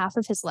 1.5 years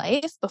of his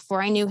life,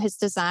 before I knew his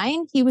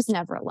design, he was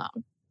never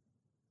alone.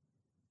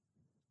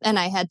 And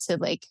I had to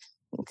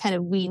kind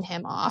of wean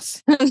him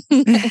off.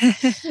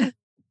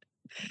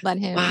 let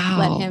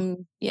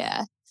him.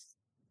 Yeah.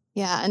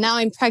 Yeah. And now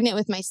I'm pregnant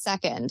with my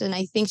second, and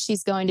I think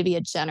she's going to be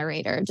a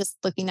generator. Just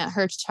looking at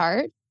her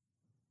chart,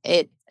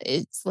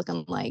 it's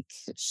looking like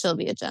she'll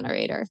be a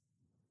generator.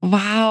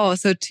 Wow.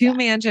 So 2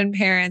 man gen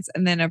parents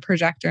and then a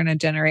projector and a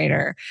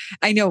generator.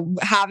 I know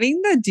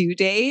having the due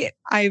date,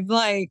 I'm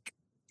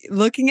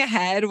looking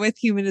ahead with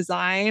human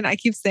design. I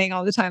keep saying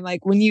all the time,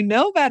 when you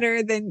know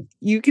better, then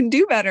you can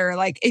do better.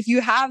 If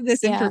you have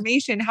this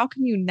information, how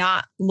can you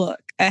not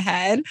look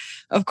ahead?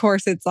 Of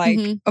course, it's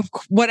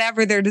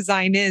whatever their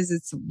design is,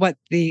 it's what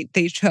they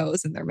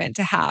chose and they're meant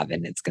to have.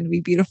 And it's going to be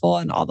beautiful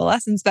and all the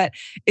lessons. But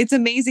it's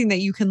amazing that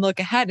you can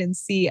look ahead and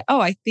see, oh,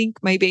 I think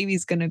my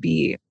baby's going to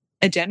be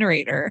a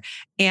generator.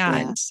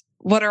 And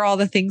what are all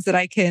the things that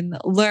I can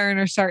learn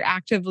or start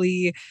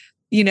actively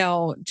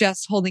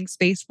just holding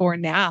space for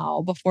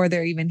now before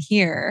they're even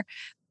here,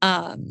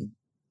 I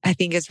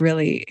think is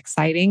really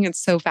exciting.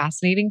 It's so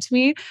fascinating to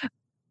me.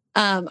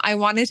 I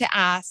wanted to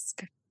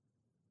ask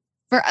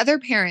for other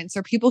parents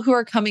or people who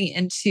are coming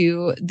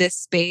into this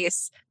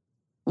space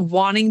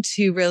wanting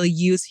to really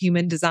use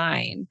human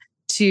design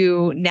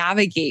to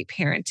navigate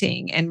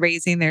parenting and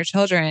raising their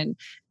children.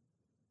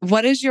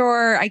 What is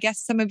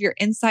some of your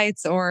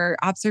insights or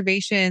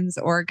observations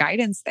or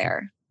guidance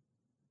there?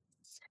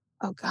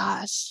 Oh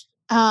gosh.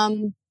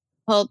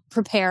 Well,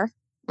 prepare,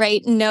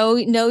 right? Know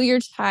your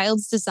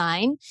child's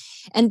design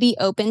and be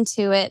open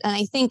to it. And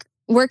I think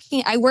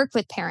I work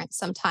with parents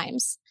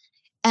sometimes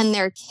and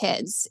their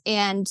kids.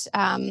 And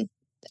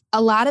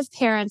a lot of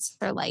parents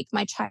are like,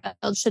 my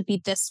child should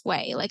be this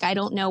way. Like, I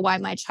don't know why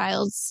my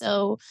child's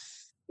so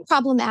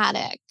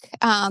problematic.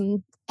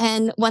 And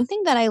one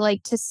thing that I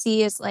like to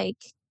see is like,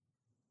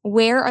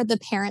 where are the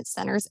parent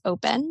centers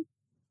open?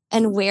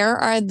 And where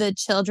are the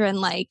children,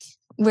 like,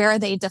 where are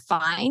they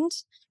defined?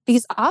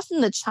 Because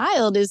often the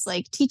child is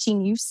like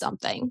teaching you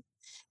something.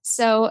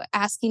 So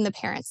asking the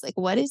parents, like,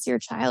 what is your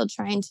child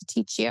trying to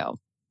teach you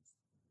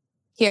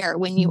here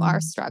when you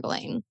are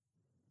struggling?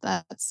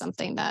 That's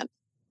something that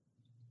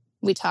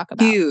we talk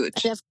about.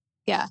 Huge.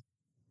 Yeah.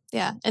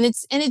 And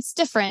it's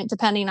different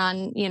depending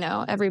on,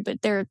 everybody.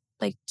 There are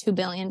like 2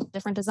 billion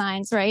different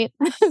designs, right?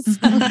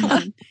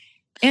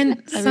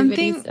 And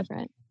everybody's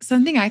different.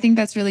 Something I think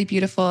that's really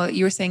beautiful,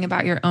 you were saying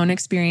about your own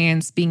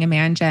experience being a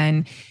man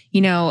gen,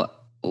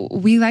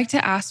 we like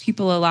to ask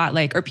people a lot,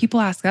 or people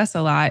ask us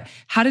a lot,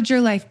 how did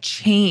your life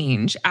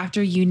change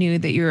after you knew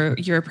that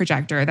you're a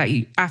projector,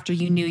 after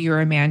you knew you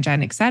were a man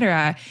gen, et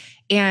cetera?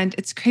 And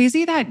it's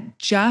crazy that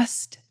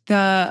just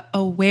the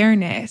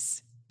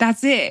awareness,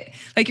 that's it.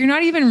 Like, you're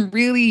not even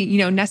really,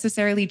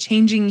 necessarily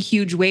changing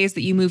huge ways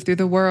that you move through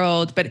the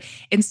world, but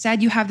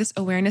instead you have this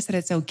awareness that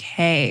it's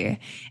okay.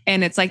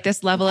 And it's like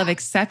this level of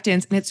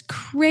acceptance. And it's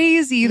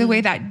crazy the way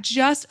that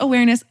just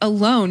awareness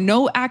alone,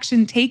 no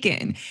action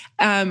taken,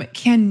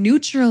 can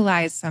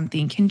neutralize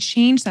something, can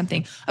change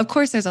something. Of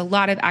course, there's a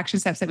lot of action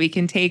steps that we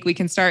can take. We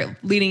can start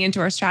leading into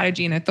our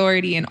strategy and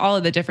authority and all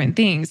of the different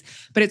things.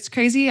 But it's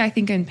crazy, I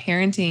think, in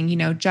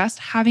parenting, just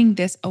having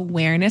this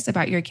awareness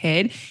about your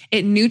kid,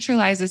 it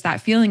neutralizes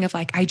that feeling of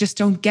like, I just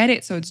don't get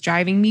it, so it's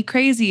driving me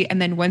crazy.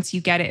 And then once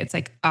you get it, it's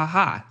like,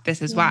 aha,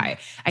 this is why.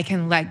 I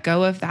can let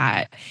go of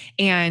that.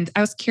 And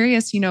I was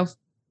curious,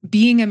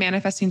 being a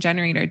manifesting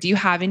generator, do you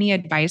have any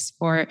advice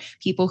for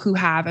people who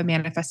have a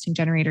manifesting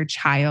generator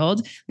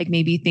child? Like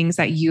maybe things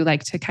that you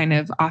like to kind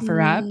of offer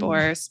up,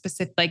 or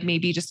specific, like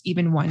maybe just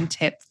even one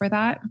tip for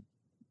that?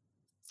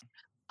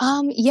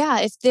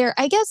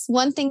 I guess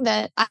one thing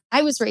that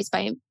I was raised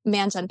by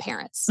man gen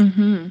parents,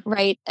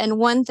 right? And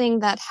one thing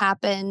that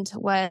happened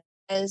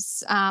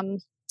was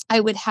I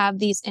would have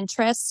these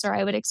interests, or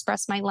I would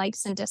express my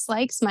likes and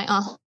dislikes, my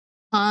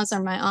uh-hs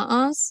or my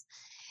uh-uhs.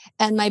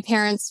 And my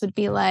parents would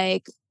be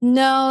like,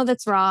 no,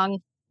 that's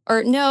wrong.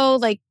 Or no,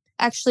 like,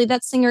 actually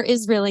that singer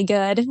is really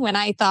good, when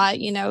I thought,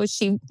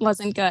 she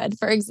wasn't good,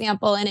 for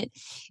example. And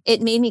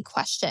it made me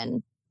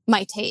question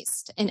my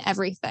taste in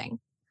everything.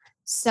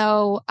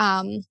 So,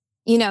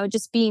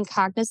 just being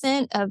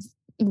cognizant of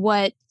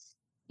what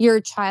your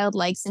child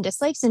likes and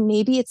dislikes, and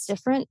maybe it's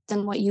different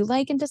than what you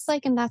like and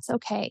dislike, and that's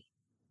okay.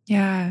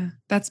 Yeah,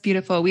 that's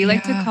beautiful. We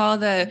like to call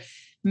the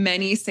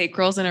many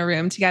sacrals in a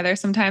room together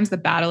sometimes the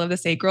battle of the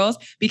sacrals,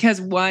 because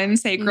one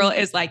sacral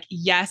is like,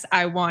 yes,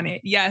 I want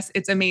it. Yes,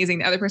 it's amazing.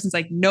 The other person's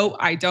like, nope,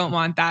 I don't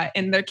want that.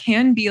 And there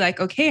can be like,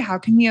 okay, how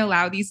can we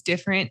allow these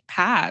different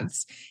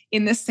paths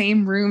in the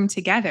same room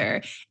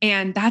together?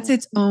 And that's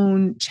its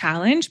own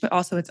challenge, but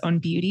also its own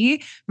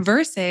beauty,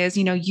 versus,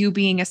 you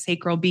being a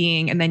sacral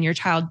being and then your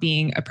child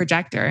being a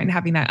projector and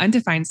having that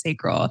undefined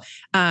sacral.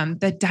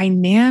 The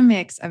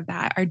dynamics of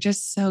that are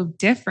just so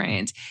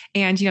different.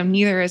 And,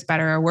 neither is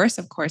better or worse.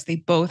 Of course, they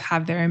both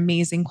have their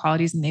amazing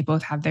qualities and they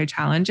both have their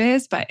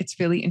challenges, but it's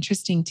really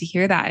interesting to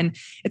hear that. And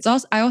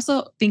I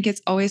also think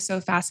it's always so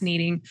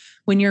fascinating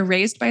when you're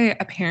raised by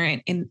a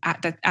parent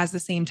as the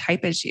same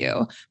type as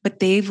you, but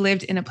they've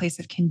lived in a place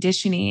of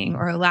conditioning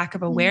or a lack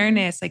of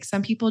awareness. Like,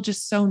 some people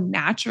just so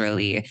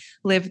naturally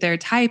live their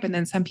type. And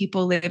then some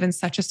people live in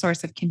such a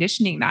source of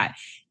conditioning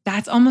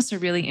that's almost a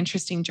really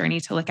interesting journey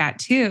to look at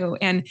too.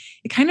 And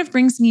it kind of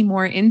brings me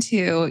more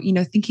into,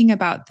 thinking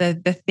about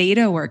the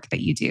theta work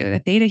that you do, the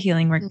theta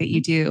healing work that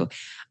you do.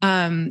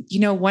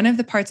 One of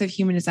the parts of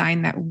human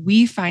design that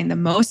we find the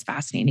most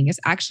fascinating is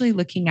actually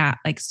looking at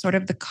like sort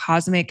of the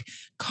cosmic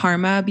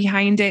karma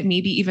behind it,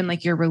 maybe even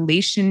like your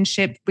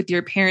relationship with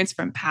your parents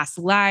from past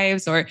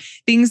lives, or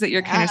things that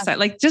you're kind of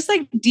like, just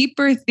like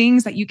deeper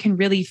things that you can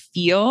really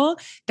feel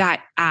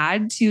that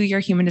add to your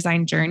human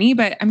design journey.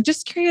 But I'm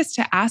just curious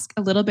to ask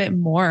a little bit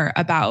more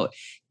about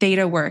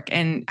theta work,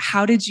 and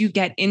how did you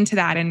get into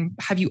that? And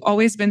have you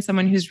always been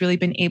someone who's really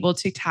been able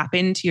to tap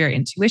into your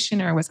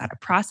intuition, or was that a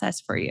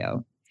process for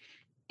you?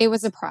 It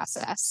was a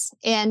process.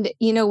 And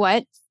you know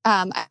what?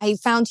 I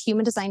found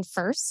human design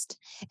first,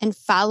 and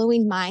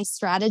following my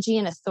strategy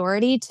and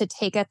authority to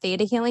take a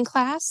theta healing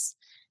class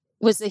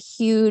was a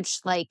huge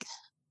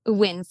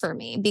win for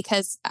me,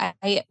 because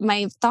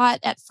my thought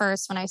at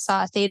first when I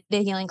saw a theta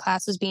healing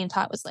class was being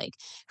taught was like,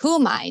 who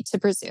am I to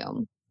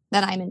presume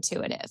that I'm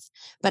intuitive?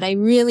 But I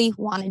really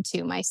wanted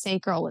to. My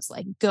sacral was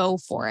like, go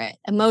for it.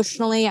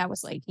 Emotionally, I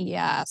was like,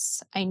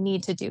 yes, I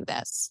need to do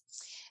this.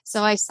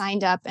 So I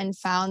signed up and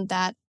found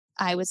that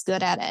I was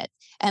good at it.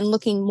 And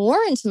looking more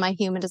into my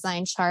human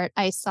design chart,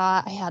 I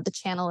saw I had the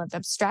channel of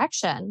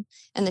abstraction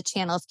and the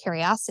channel of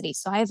curiosity.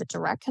 So I have a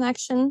direct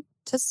connection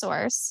to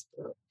source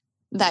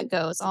that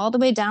goes all the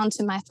way down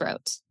to my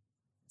throat.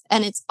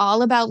 And it's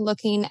all about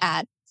looking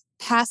at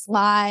past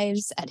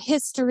lives, at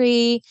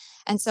history.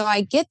 And so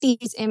I get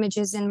these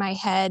images in my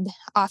head.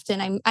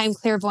 Often I'm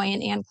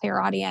clairvoyant and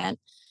clairaudient.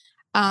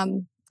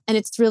 And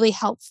it's really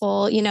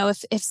helpful. You know,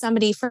 if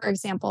somebody, for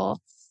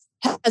example,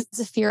 has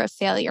a fear of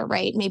failure,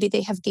 right? Maybe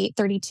they have gate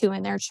 32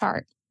 in their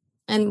chart.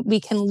 And we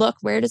can look,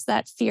 where does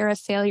that fear of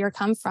failure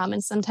come from?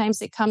 And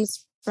sometimes it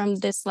comes from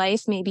this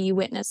life. Maybe you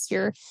witnessed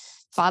your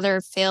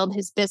father failed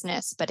his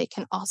business, but it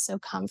can also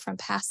come from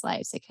past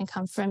lives. It can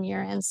come from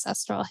your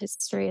ancestral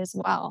history as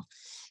well.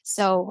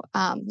 So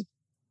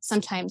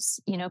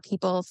sometimes, you know,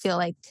 people feel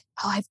like,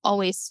 oh, I've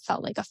always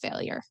felt like a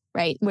failure,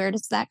 right? Where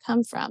does that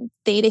come from?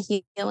 Theta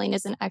healing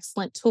is an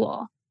excellent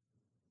tool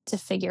to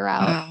figure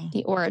out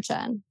the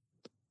origin.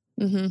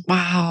 Mm-hmm.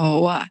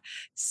 Wow.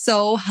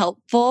 So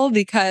helpful,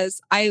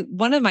 because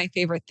one of my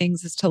favorite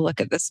things is to look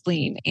at the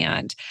spleen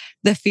and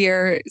the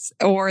fears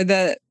or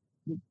the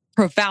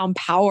profound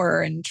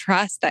power and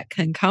trust that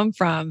can come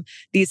from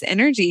these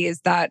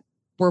energies that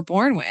we're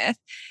born with,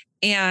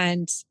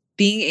 and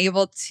being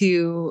able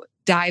to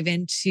dive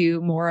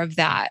into more of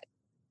that,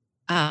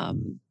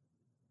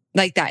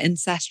 like that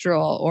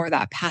ancestral or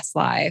that past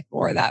life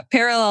or that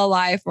parallel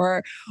life,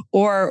 or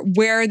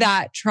where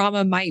that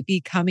trauma might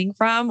be coming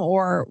from,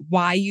 or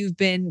why you've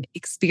been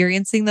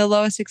experiencing the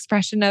lowest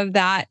expression of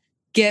that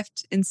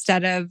gift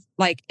instead of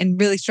like, and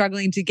really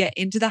struggling to get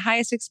into the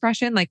highest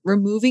expression, like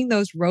removing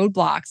those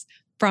roadblocks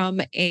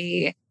from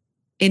a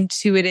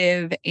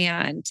intuitive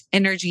and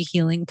energy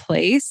healing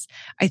place,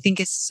 I think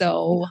is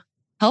so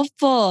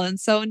helpful and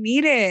so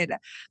needed.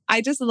 I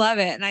just love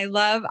it. And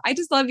I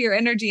just love your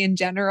energy in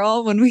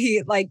general. When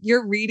we like,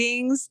 your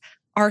readings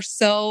are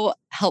so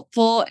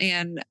helpful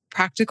and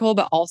practical,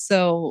 but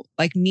also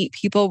like meet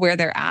people where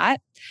they're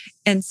at.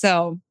 And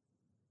so,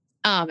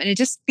 and it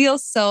just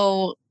feels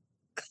so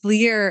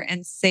clear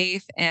and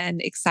safe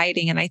and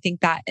exciting. And I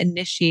think that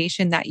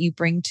initiation that you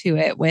bring to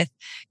it with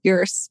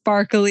your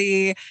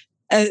sparkly,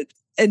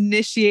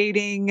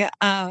 initiating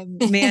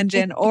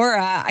Man-Gen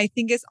aura, I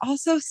think is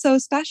also so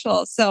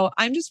special. So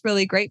I'm just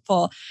really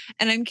grateful.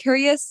 And I'm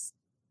curious,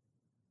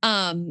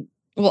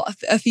 well,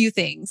 a few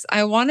things.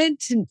 I wanted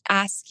to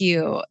ask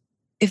you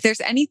if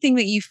there's anything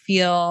that you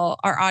feel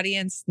our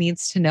audience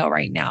needs to know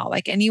right now,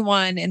 like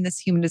anyone in this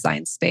human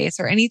design space,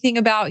 or anything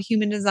about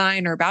human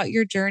design or about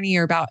your journey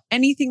or about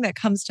anything that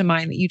comes to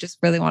mind that you just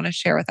really want to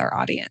share with our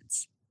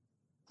audience.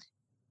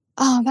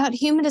 Oh, about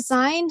human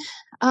design.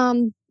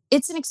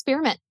 It's an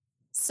experiment.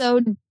 So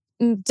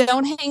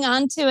don't hang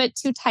on to it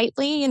too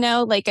tightly. You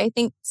know, like I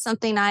think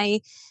something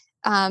I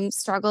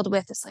struggled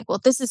with is like, well,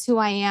 this is who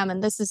I am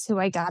and this is who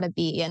I gotta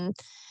be. And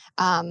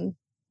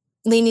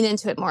leaning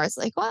into it more is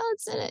like, well,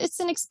 it's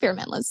an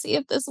experiment. Let's see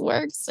if this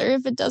works or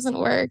if it doesn't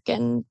work.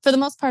 And for the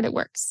most part, it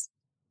works.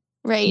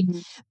 Right. Mm-hmm.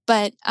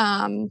 But,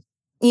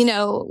 you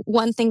know,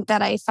 one thing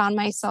that I found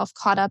myself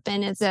caught up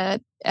in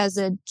as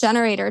a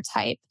generator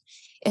type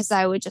is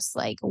I would just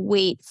like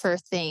wait for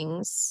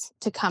things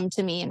to come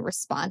to me and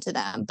respond to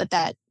them. But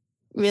that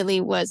really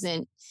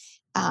wasn't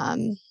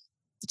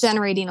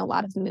generating a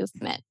lot of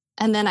movement.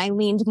 And then I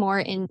leaned more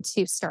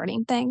into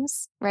starting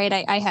things, right?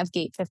 I have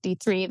gate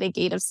 53, the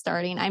gate of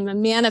starting. I'm a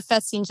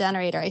manifesting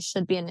generator. I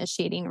should be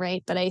initiating,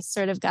 right? But I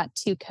sort of got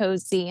too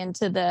cozy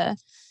into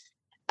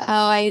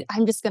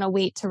I'm just going to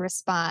wait to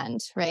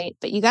respond, right?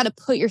 But you got to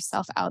put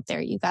yourself out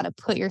there. You got to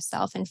put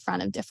yourself in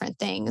front of different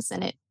things,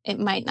 and it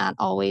might not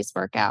always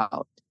work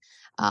out.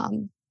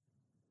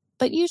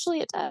 But usually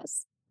it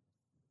does.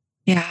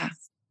 Yeah.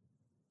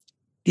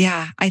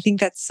 Yeah, I think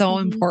that's so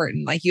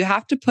important. Like you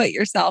have to put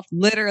yourself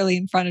literally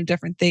in front of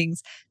different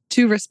things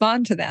to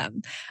respond to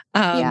them.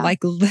 Like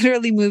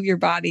literally move your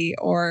body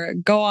or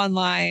go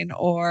online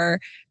or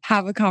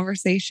have a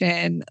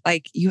conversation.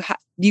 Like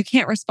you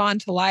can't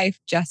respond to life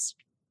just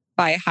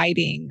by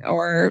hiding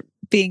or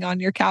being on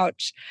your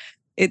couch.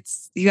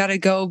 You got to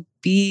go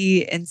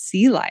be and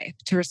see life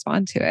to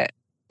respond to it.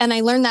 And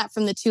I learned that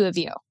from the two of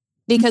you,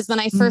 because when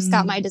I first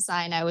got my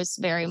design, I was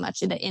very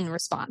much in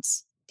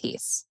response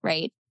piece,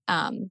 right?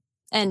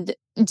 And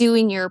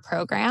doing your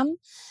program,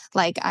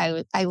 like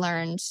I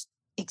learned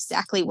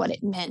exactly what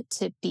it meant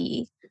to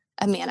be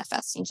a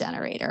manifesting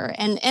generator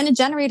and a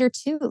generator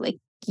too. Like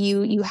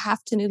you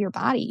have to move your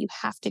body. You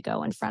have to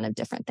go in front of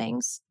different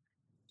things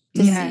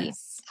to see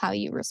how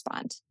you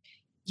respond.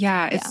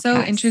 Yeah, it's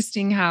so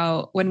interesting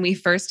how when we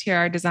first hear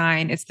our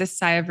design, it's this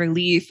sigh of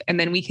relief. And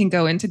then we can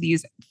go into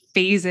these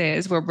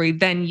phases where we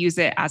then use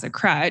it as a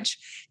crutch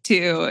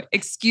to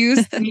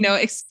excuse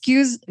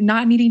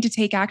not needing to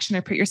take action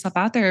or put yourself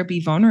out there or be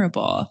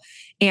vulnerable.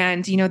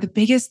 And, the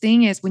biggest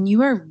thing is when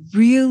you are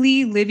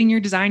really living your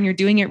design, you're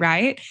doing it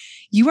right,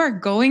 you are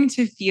going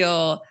to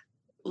feel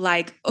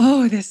like,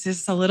 oh, this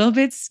is a little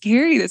bit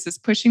scary. This is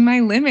pushing my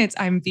limits.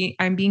 I'm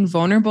being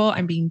vulnerable.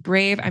 I'm being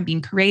brave. I'm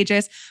being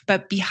courageous.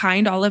 But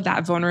behind all of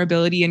that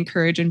vulnerability and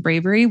courage and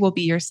bravery will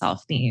be your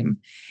self-theme.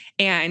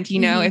 And,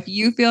 if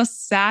you feel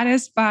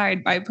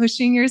satisfied by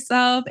pushing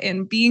yourself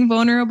and being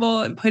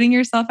vulnerable and putting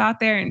yourself out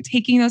there and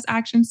taking those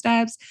action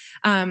steps,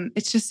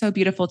 it's just so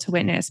beautiful to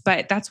witness.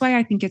 But that's why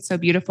I think it's so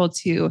beautiful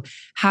to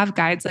have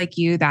guides like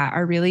you that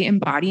are really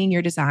embodying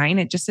your design.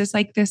 It just is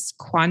like this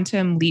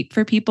quantum leap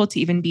for people to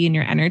even be in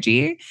your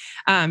energy.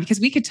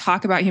 Because we could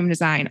talk about human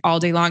design all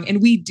day long,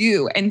 and we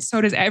do. And so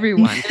does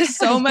everyone. There's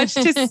so much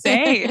to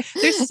say.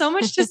 There's so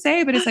much to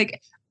say, but it's like,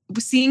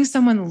 seeing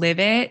someone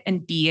live it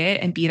and be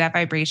that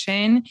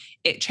vibration,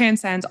 it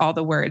transcends all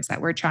the words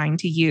that we're trying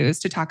to use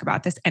to talk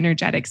about this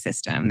energetic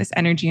system, this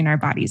energy in our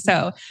body.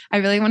 So I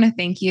really want to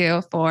thank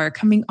you for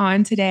coming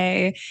on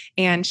today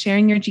and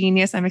sharing your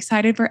genius. I'm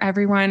excited for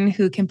everyone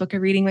who can book a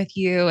reading with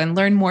you and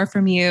learn more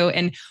from you.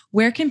 And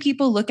where can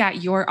people look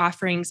at your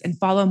offerings and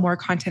follow more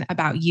content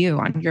about you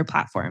on your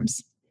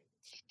platforms?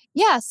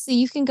 Yeah, so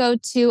you can go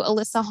to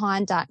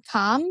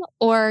alyssahan.com,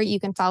 or you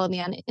can follow me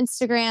on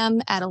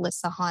Instagram at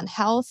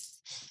alyssahanhealth.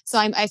 So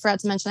I forgot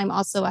to mention, I'm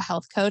also a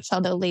health coach,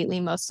 although lately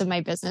most of my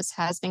business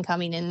has been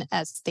coming in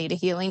as theta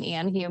healing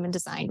and human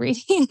design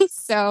reading.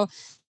 So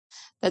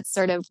that's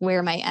sort of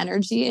where my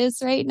energy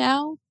is right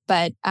now.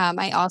 But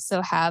I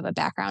also have a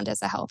background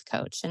as a health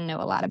coach and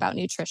know a lot about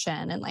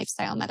nutrition and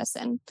lifestyle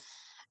medicine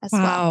as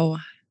well.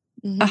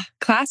 Mm-hmm.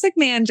 Classic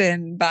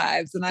Mangen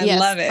vibes. And I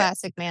love it.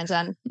 Classic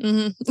Mangen.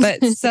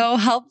 But so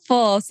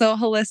helpful, so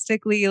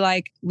holistically,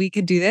 like we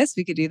could do this,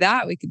 we could do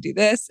that, we could do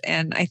this.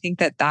 And I think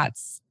that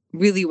that's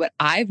really what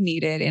I've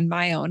needed in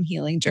my own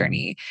healing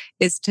journey,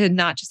 is to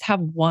not just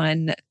have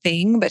one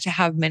thing, but to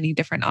have many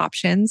different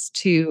options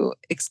to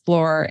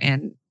explore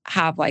and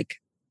have like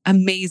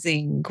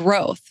amazing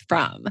growth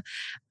from.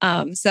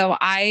 So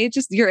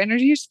your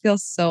energy just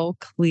feels so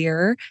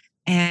clear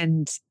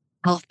and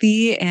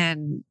healthy,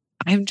 and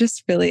I'm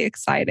just really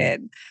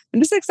excited. I'm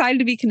just excited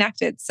to be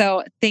connected.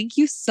 So thank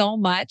you so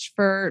much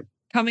for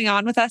coming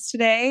on with us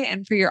today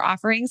and for your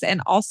offerings.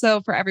 And also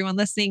for everyone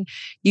listening,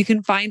 you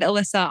can find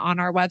Alyssa on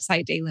our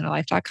website,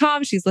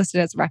 daylunalife.com. She's listed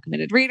as a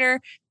recommended reader,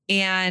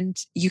 and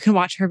you can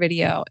watch her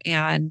video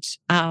and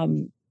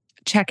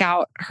check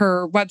out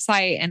her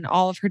website and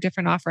all of her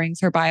different offerings,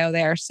 her bio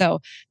there. So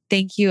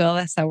thank you,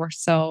 Alyssa. We're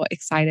so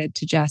excited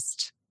to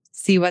just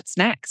see what's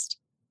next.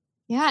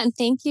 Yeah. And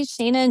thank you,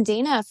 Shayna and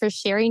Dana, for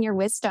sharing your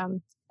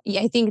wisdom.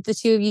 I think the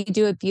two of you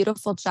do a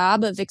beautiful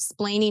job of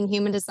explaining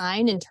human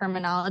design and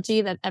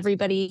terminology that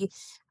everybody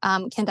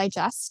can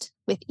digest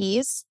with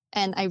ease.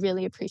 And I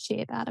really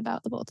appreciate that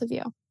about the both of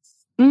you.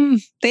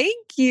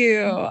 Thank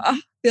you.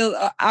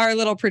 Our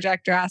little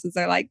projector asses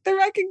are like, the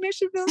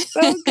recognition feels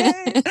so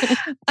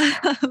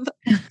good.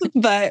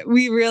 But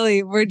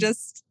we're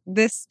just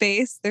this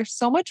space. There's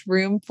so much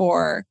room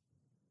for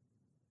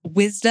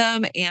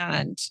wisdom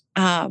and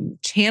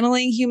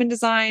channeling human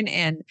design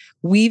and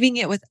weaving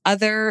it with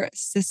other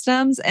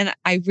systems. And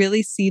I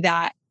really see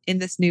that in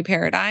this new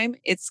paradigm.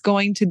 It's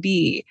going to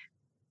be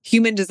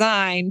human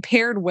design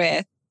paired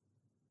with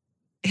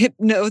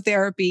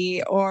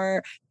hypnotherapy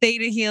or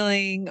theta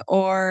healing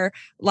or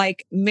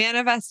like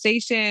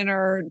manifestation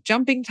or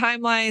jumping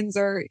timelines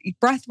or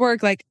breath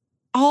work, like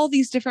all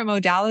these different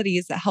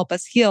modalities that help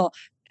us heal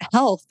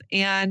health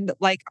and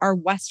like our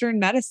Western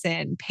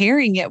medicine,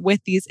 pairing it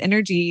with these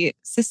energy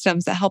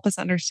systems that help us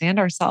understand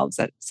ourselves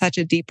at such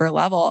a deeper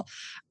level.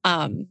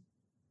 And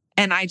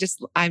I'm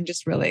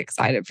just really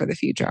excited for the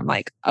future. I'm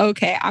like,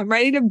 okay, I'm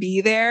ready to be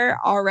there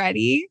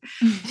already,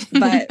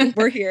 but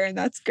we're here and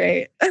that's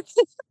great.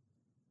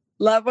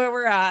 Love where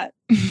we're at,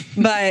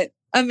 but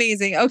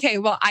amazing. Okay.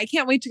 Well, I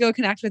can't wait to go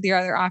connect with your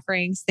other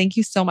offerings. Thank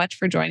you so much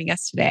for joining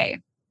us today.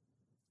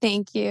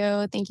 Thank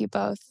you. Thank you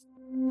both.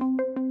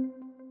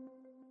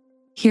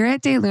 Here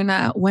at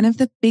DayLuna, one of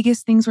the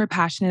biggest things we're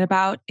passionate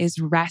about is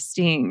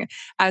resting.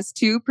 As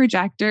two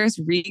projectors,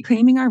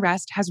 reclaiming our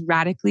rest has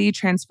radically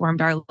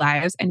transformed our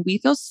lives, and we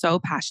feel so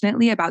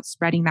passionately about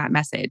spreading that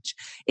message.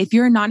 If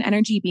you're a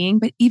non-energy being,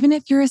 but even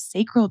if you're a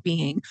sacral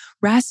being,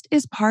 rest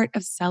is part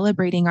of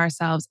celebrating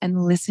ourselves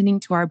and listening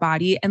to our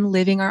body and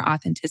living our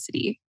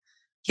authenticity.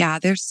 Yeah,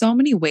 there's so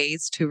many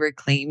ways to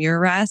reclaim your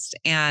rest.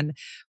 And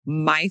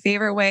my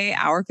favorite way,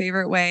 our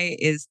favorite way,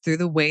 is through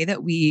the way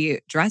that we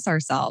dress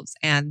ourselves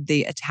and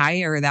the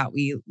attire that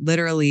we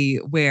literally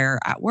wear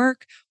at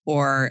work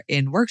or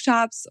in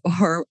workshops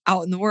or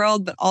out in the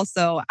world, but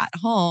also at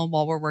home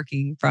while we're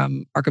working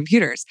from our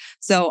computers.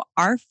 So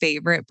our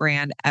favorite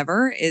brand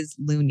ever is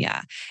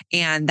Lunya.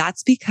 And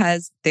that's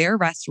because their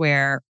rest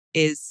wear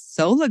is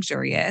so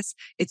luxurious.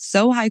 It's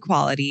so high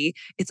quality.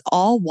 It's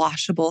all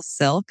washable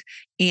silk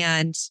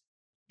and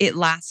it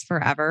lasts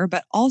forever,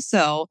 but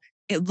also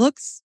it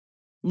looks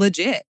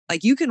legit.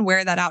 Like you can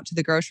wear that out to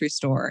the grocery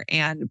store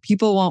and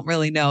people won't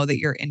really know that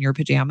you're in your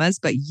pajamas,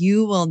 but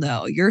you will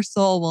know, your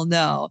soul will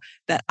know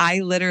that I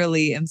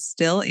literally am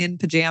still in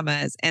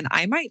pajamas and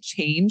I might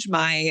change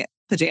my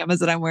pajamas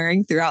that I'm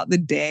wearing throughout the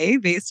day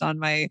based on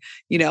my,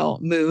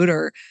 mood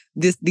or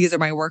these are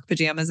my work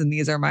pajamas and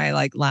these are my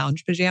like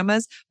lounge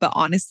pajamas. But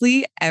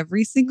honestly,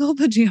 every single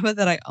pajama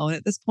that I own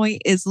at this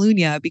point is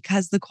Lunya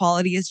because the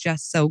quality is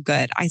just so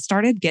good. I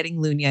started getting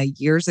Lunya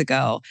years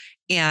ago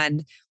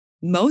and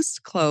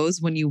most clothes,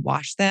 when you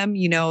wash them,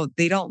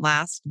 they don't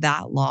last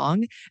that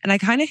long. And I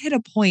kind of hit a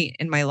point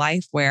in my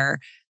life where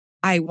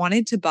I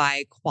wanted to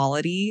buy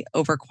quality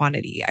over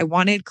quantity. I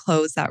wanted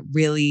clothes that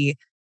really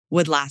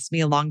would last me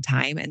a long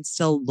time and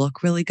still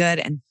look really good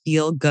and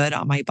feel good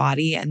on my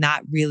body. And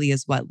that really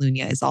is what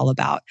Lunya is all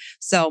about.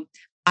 So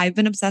I've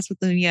been obsessed with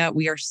Lunya.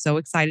 We are so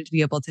excited to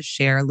be able to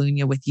share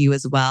Lunya with you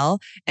as well.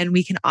 And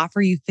we can offer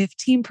you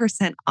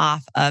 15%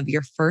 off of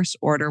your first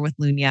order with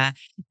Lunya.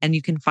 And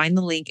you can find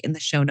the link in the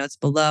show notes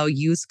below.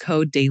 Use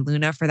code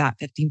DAYLUNA for that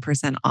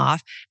 15%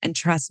 off. And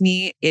trust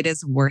me, it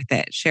is worth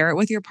it. Share it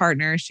with your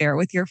partner, share it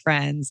with your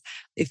friends.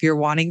 If you're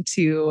wanting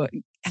to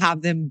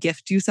have them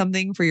gift you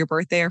something for your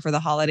birthday or for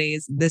the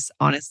holidays, this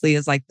honestly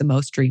is like the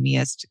most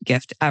dreamiest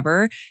gift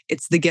ever.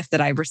 It's the gift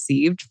that I've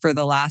received for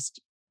the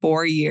last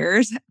 4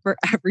 years for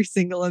every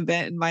single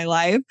event in my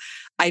life.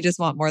 I just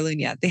want more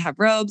Lunya. They have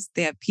robes,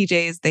 they have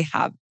PJs, they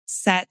have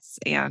sets,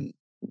 and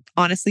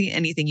honestly,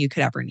 anything you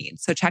could ever need.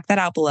 So check that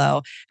out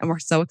below. And we're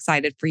so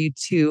excited for you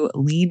to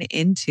lean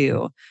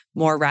into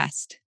more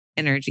rest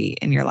energy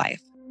in your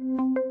life.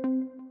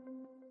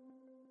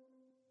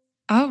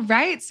 All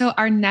right. So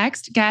our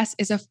next guest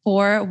is a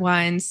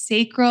 4-1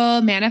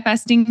 sacral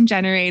manifesting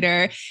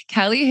generator,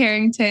 Kelly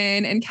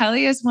Harrington. And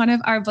Kelly is one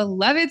of our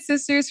beloved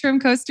sisters from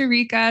Costa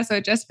Rica. So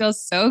it just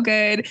feels so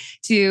good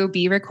to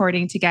be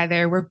recording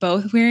together. We're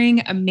both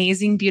wearing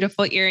amazing,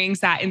 beautiful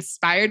earrings that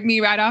inspired me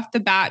right off the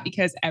bat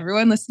because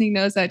everyone listening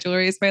knows that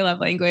jewelry is my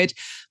love language.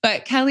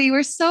 But Kelly,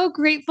 we're so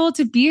grateful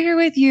to be here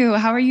with you.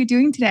 How are you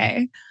doing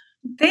today?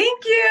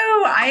 Thank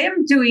you. I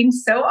am doing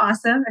so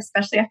awesome,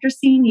 especially after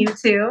seeing you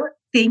two.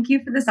 Thank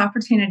you for this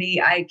opportunity.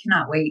 I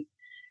cannot wait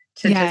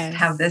to just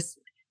have this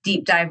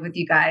deep dive with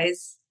you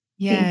guys.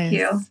 Yes. Thank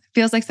you.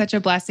 Feels like such a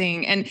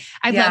blessing. And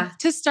I'd love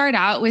to start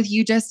out with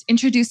you just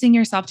introducing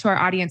yourself to our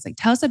audience. Like,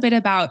 tell us a bit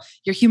about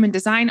your human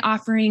design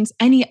offerings,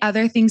 any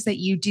other things that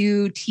you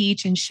do,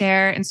 teach, and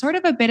share, and sort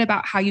of a bit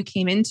about how you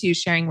came into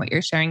sharing what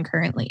you're sharing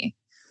currently.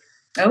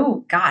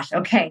 Oh, gosh.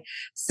 Okay.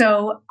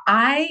 So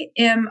I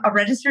am a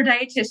registered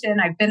dietitian.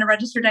 I've been a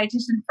registered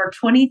dietitian for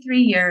 23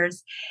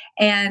 years.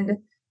 And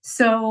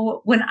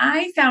so when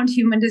I found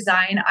human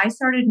design, I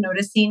started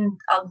noticing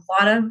a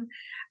lot of,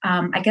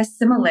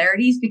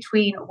 similarities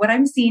between what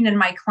I'm seeing in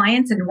my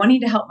clients and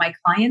wanting to help my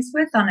clients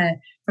with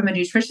from a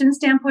nutrition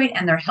standpoint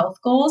and their health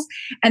goals.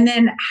 And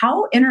then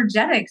how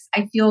energetics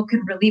I feel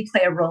can really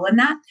play a role in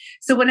that.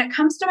 So when it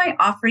comes to my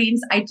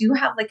offerings, I do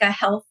have like a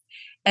health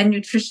and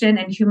nutrition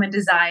and human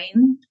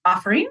design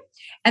offering.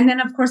 And then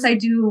of course I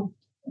do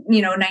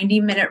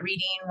 90-minute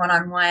reading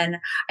one-on-one.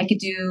 I could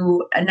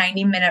do a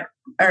 90-minute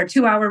or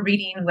 2-hour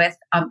reading with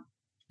a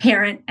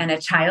parent and a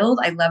child.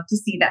 I love to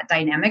see that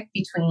dynamic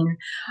between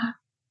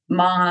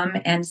mom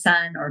and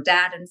son or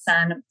dad and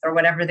son or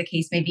whatever the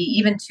case may be,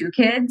 even 2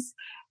 kids,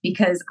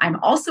 because I'm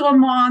also a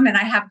mom and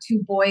I have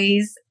 2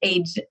 boys,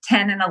 age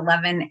 10 and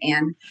 11,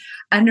 and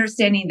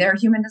understanding their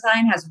human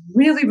design has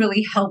really,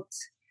 really helped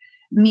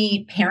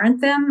me parent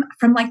them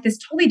from like this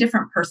totally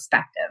different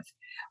perspective,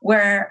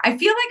 where I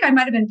feel like I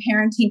might have been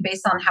parenting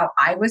based on how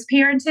I was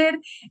parented.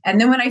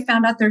 And then when I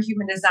found out their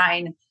human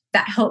design,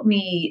 that helped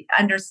me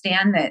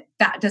understand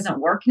that doesn't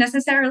work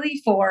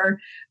necessarily for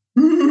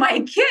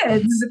my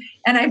kids.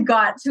 And I've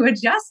got to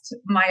adjust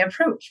my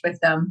approach with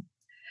them.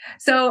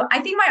 So I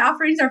think my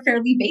offerings are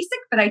fairly basic,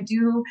 but I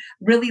do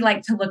really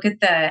like to look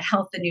at the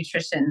health and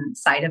nutrition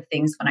side of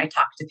things when I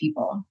talk to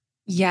people.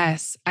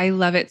 Yes, I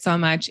love it so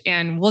much.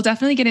 And we'll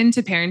definitely get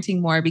into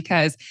parenting more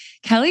because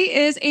Kelly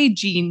is a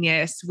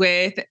genius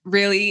with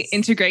really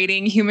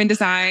integrating human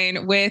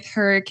design with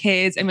her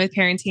kids and with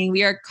parenting.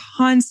 We are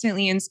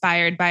constantly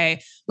inspired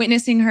by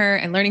witnessing her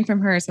and learning from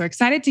her. So we're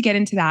excited to get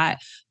into that.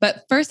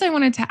 But first, I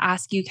wanted to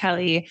ask you,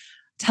 Kelly,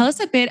 tell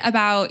us a bit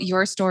about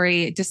your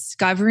story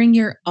discovering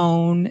your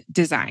own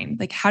design.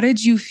 Like, how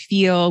did you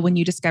feel when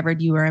you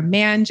discovered you were a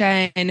man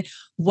gen?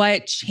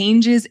 What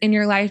changes in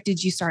your life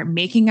did you start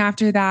making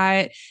after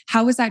that?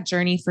 How was that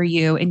journey for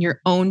you in your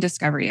own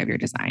discovery of your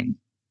design?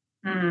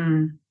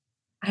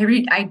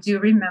 I do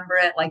remember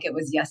it like it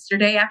was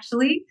yesterday,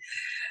 actually.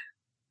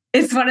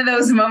 It's one of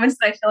those moments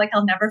that I feel like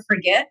I'll never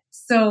forget.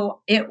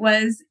 So it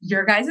was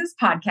your guys'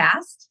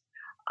 podcast.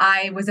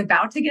 I was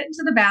about to get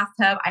into the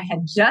bathtub. I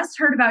had just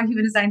heard about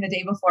human design the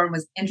day before and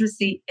was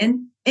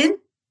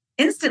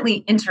instantly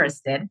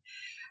interested,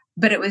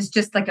 but it was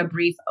just like a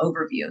brief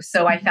overview.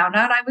 So I found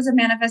out I was a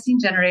manifesting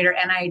generator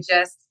and I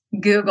just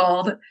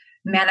Googled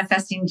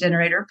Manifesting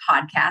Generator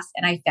podcast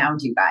and I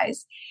found you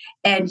guys.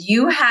 And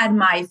you had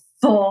my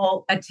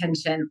full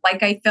attention.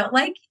 Like I felt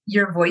like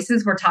your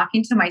voices were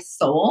talking to my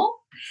soul.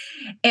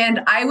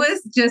 And I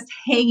was just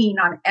hanging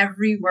on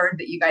every word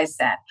that you guys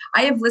said.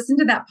 I have listened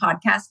to that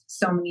podcast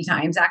so many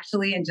times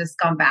actually, and just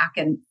gone back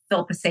and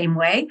felt the same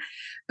way.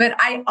 But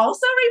I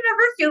also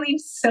remember feeling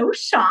so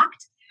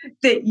shocked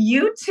that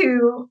you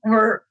two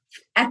were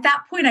at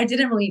that point. I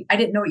didn't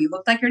know what you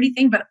looked like or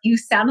anything, but you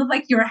sounded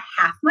like you were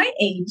half my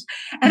age.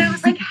 And I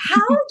was like,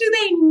 how do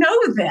they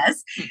know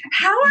this?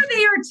 How are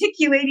they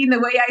articulating the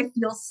way I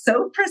feel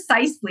so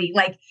precisely?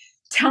 Like,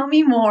 tell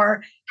me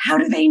more. How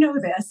do they know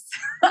this?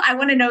 I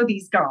want to know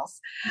these girls.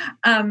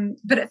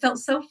 But it felt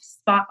so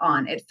spot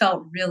on. It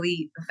felt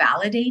really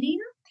validating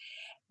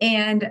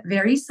and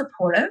very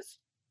supportive.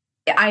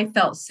 I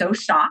felt so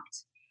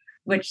shocked,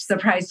 which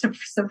surprise,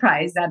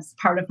 that's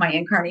part of my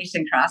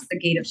incarnation cross, the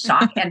gate of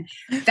shock. And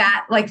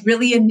that like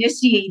really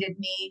initiated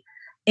me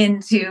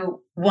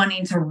into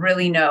wanting to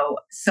really know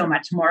so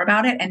much more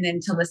about it. And then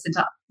to listen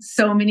to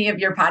so many of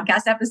your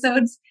podcast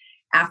episodes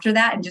after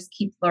that and just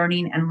keep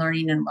learning and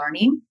learning and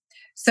learning.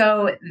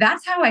 So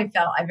that's how I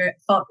felt. I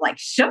felt like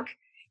shook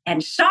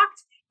and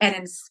shocked and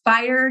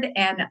inspired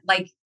and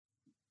like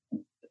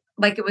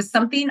it was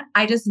something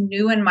I just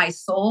knew in my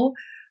soul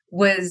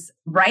was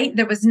right.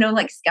 There was no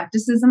like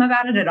skepticism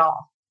about it at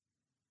all.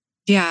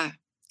 Yeah.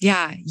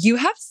 Yeah. You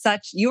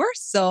are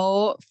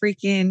so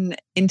freaking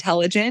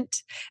intelligent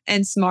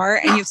and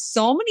smart and you have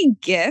so many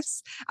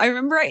gifts. I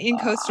remember in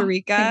Costa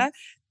Rica,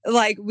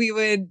 like we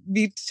would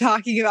be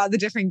talking about the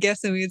different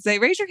gifts and we would say,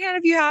 raise your hand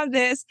if you have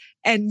this.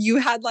 And you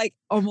had like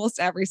almost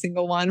every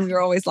single one. We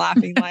were always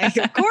laughing like,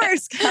 of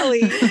course,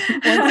 Kelly,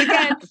 once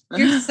again,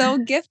 you're so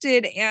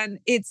gifted. And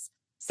it's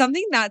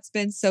something that's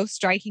been so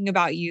striking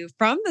about you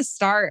from the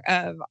start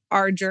of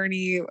our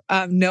journey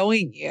of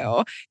knowing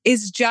you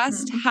is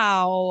just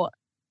how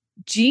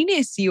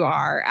genius you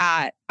are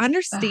at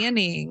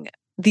understanding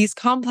these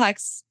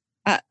complex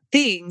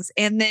things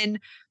and then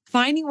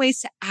finding ways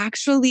to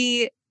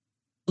actually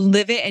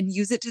live it and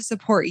use it to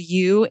support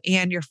you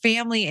and your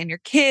family and your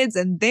kids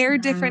and their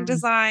different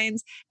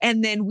designs.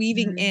 And then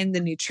weaving in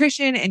the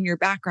nutrition and your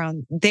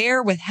background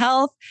there with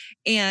health.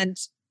 And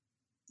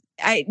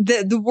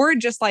the word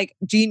just like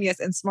genius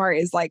and smart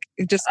is like,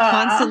 it just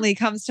constantly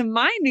comes to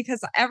mind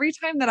because every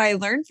time that I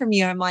learn from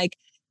you, I'm like,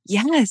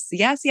 yes.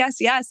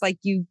 Like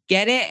you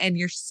get it. And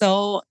you're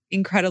so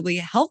incredibly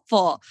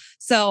helpful.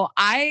 So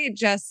I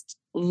just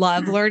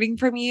love learning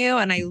from you.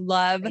 And I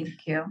love,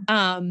 thank you.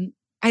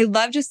 I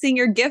love just seeing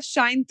your gifts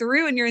shine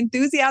through and your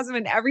enthusiasm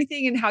and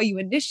everything and how you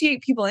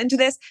initiate people into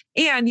this.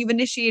 And you've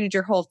initiated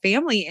your whole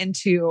family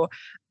into,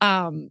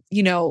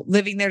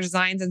 living their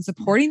designs and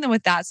supporting them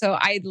with that. So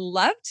I'd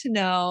love to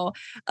know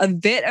a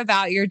bit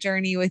about your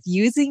journey with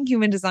using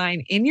human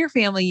design in your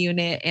family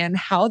unit and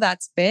how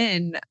that's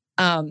been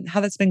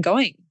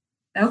going.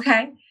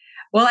 Okay.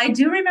 Well, I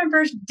do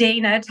remember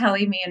Dana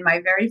telling me in my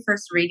very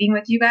first reading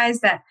with you guys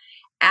that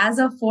as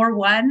a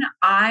 4/1,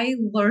 I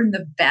learn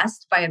the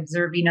best by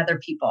observing other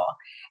people.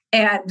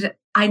 And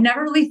I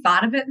never really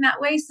thought of it in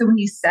that way. So when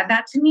you said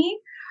that to me,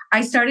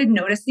 I started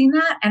noticing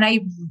that.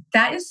 And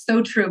that is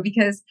so true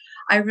because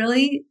I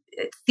really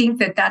think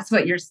that that's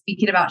what you're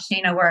speaking about,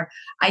 Shayna, where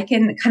I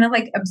can kind of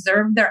like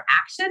observe their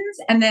actions.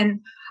 And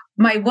then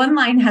my one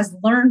line has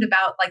learned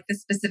about like the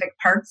specific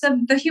parts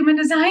of the human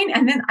design.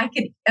 And then I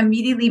could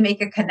immediately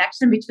make a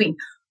connection between,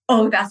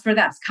 oh, that's where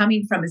that's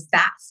coming from, is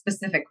that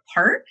specific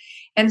part.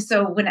 And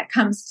so when it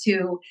comes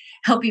to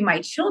helping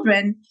my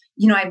children,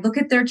 I look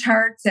at their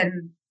charts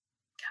and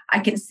I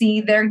can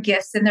see their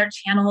gifts and their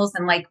channels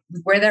and like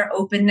where their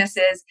openness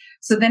is.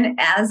 So then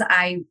as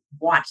I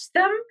watch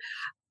them,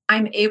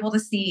 I'm able to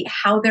see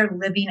how they're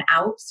living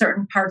out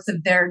certain parts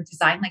of their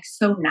design, like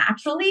so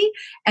naturally.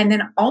 And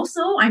then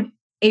also I'm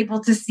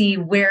able to see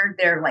where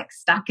they're like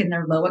stuck in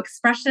their low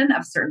expression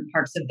of certain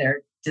parts of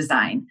their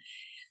design.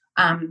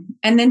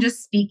 And then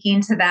just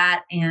speaking to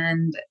that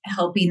and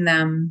helping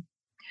them,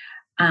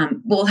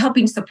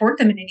 helping support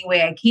them in any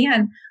way I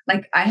can.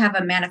 Like I have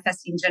a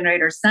manifesting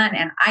generator son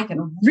and I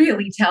can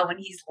really tell when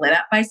he's lit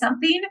up by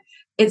something.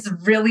 It's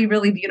really,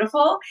 really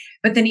beautiful.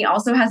 But then he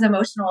also has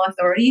emotional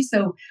authority.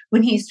 So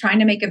when he's trying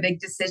to make a big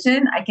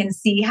decision, I can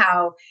see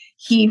how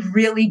he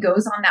really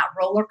goes on that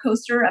roller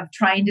coaster of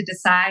trying to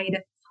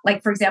decide.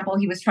 Like, for example,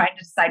 he was trying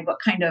to decide what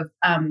kind of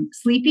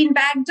sleeping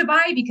bag to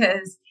buy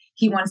because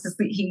he wants to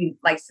sleep. He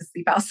likes to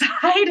sleep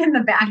outside in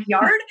the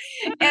backyard.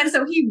 And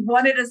so he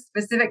wanted a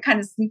specific kind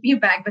of sleeping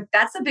bag, but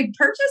that's a big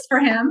purchase for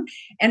him.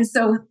 And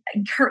so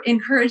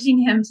encouraging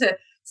him to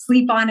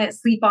sleep on it,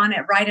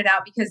 write it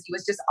out, because he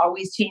was just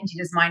always changing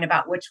his mind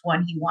about which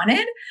one he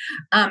wanted.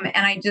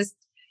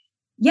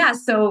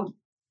 So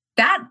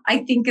that I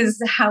think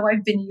is how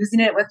I've been using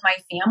it with my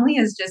family,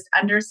 is just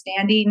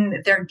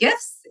understanding their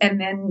gifts and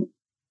then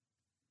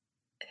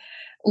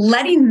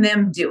letting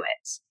them do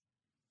it.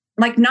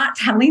 Like not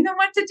telling them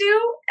what to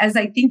do, as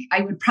I think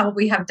I would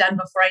probably have done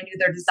before I knew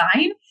their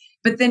design,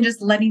 but then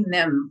just letting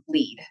them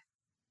lead.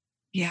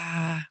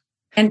 Yeah.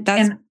 And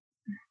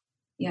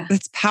Yeah.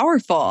 It's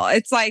powerful.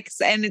 It's like,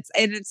 and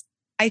it's,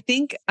 I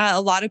think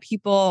a lot of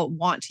people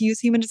want to use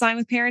human design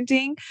with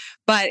parenting,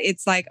 but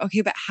it's like,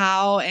 okay, but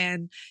how?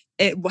 And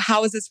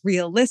how is this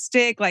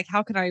realistic? Like,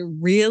 how can I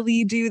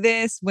really do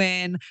this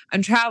when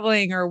I'm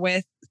traveling or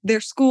with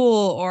their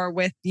school or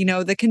with,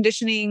 the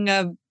conditioning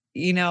of,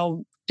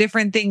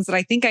 different things that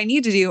I think I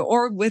need to do,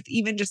 or with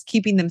even just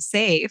keeping them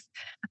safe.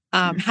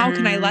 How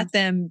can I let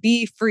them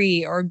be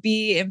free or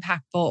be impactful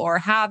or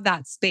have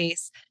that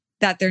space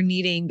that they're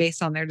needing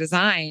based on their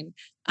design?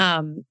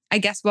 I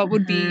guess what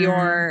would be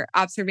your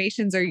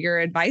observations or your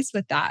advice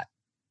with that?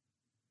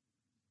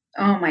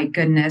 Oh my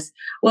goodness.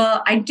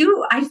 Well, I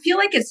feel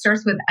like it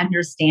starts with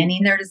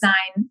understanding their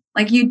design.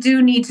 Like you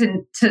do need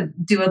to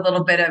do a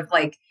little bit of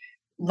like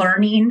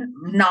learning,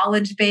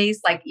 knowledge base,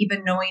 like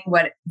even knowing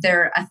what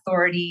their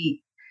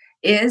authority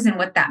is and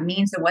what that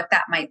means and what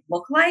that might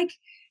look like.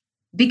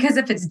 Because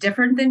if it's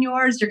different than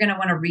yours, you're going to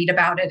want to read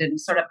about it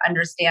and sort of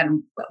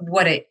understand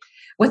what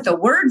the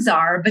words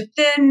are, but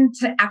then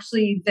to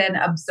actually then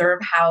observe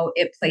how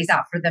it plays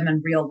out for them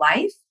in real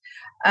life.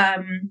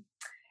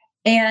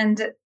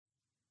 And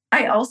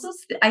I also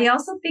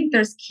think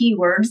there's key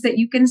words that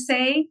you can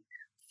say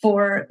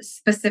for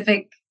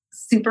specific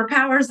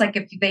superpowers. Like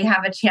if they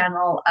have a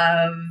channel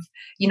of,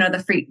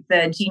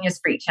 the Genius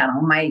Freak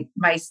channel,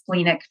 my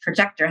splenic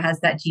projector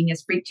has that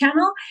Genius Freak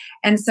channel.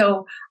 And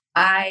so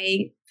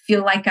I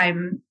feel like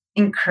I'm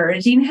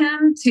encouraging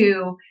him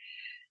to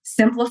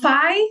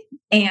simplify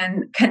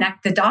and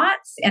connect the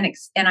dots, and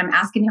I'm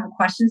asking him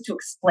questions to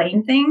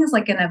explain things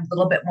like in a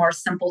little bit more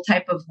simple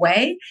type of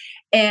way.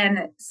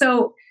 And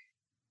so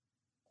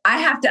I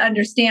have to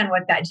understand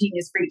what that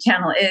Genius Freak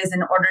channel is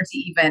in order to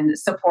even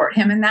support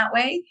him in that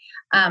way.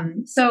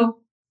 So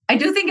I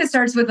do think it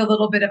starts with a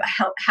little bit of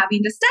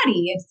having to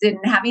study and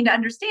having to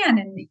understand,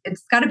 and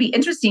it's got to be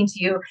interesting to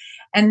you,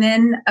 and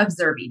then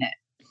observing it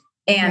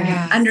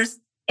and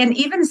and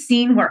even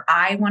seeing where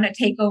I want to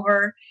take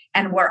over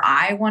and where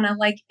I want to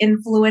like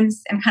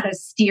influence and kind of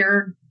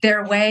steer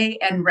their way,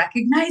 and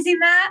recognizing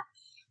that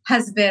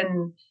has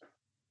been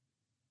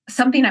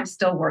something I'm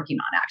still working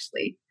on,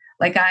 actually.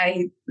 Like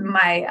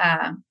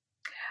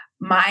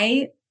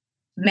my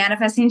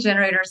manifesting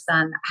generator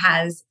son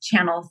has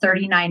channel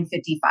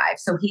 3955.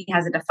 So he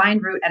has a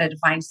defined root at a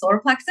defined solar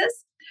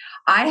plexus.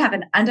 I have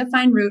an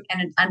undefined root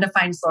and an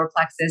undefined solar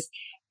plexus.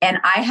 And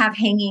I have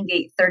hanging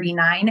gate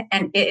 39,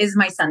 and it is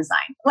my sun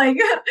sign. Like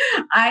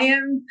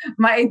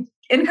my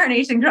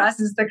incarnation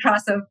cross is the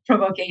cross of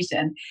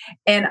provocation.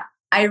 And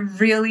I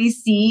really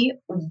see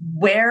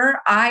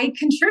where I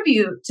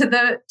contribute to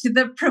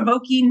the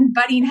provoking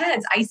butting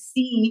heads. I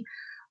see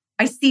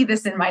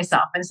this in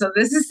myself. And so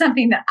this is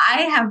something that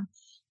I have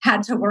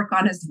had to work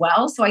on as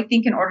well. So I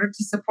think in order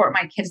to support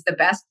my kids the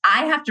best,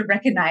 I have to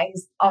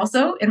recognize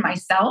also in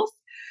myself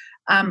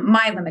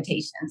my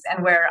limitations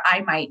and where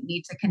I might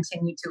need to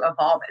continue to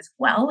evolve as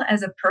well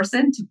as a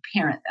person to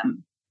parent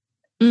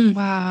them.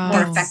 Wow.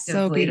 More effectively.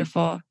 So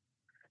beautiful.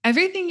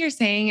 Everything you're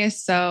saying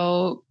is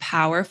so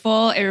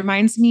powerful. It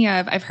reminds me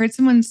of, I've heard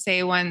someone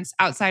say once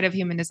outside of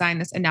human design,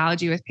 this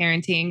analogy with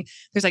parenting.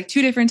 There's like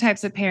two different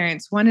types of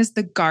parents. One is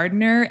the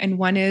gardener and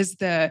one is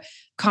the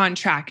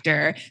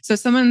contractor. So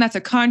someone that's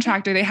a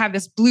contractor, they have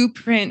this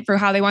blueprint for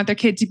how they want their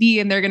kid to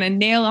be, and they're going to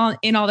nail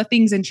in all the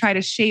things and try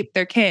to shape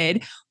their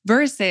kid.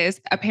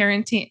 Versus a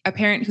parent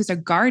who's a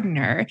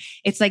gardener.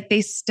 It's like they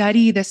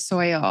study the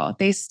soil,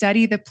 they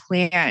study the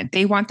plant.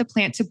 They want the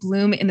plant to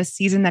bloom in the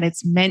season that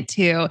it's meant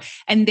to,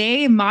 and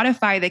they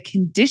modify the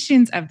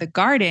conditions of the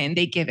garden.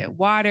 They give it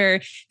water.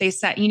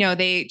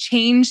 They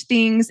change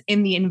things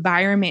in the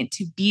environment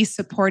to be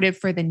supportive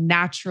for the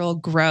natural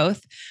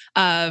growth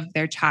of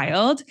their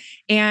child.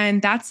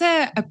 And that's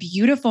a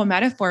beautiful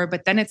metaphor.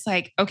 But then it's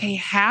like, okay,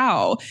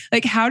 how?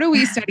 Like, how do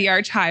we study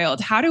our child?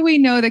 How do we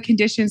know the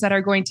conditions that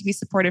are going to be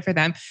supportive for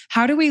them?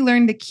 How do we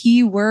learn the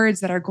key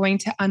words that are going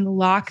to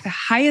unlock the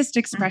highest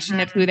expression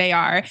of who they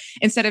are,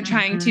 instead of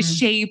trying to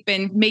shape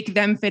and make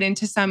them fit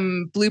into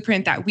some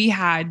blueprint that we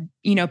had,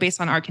 based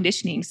on our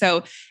conditioning?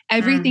 So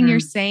everything you're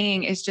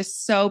saying is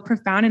just so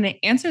profound, and it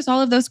answers all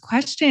of those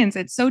questions.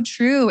 It's so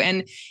true.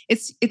 And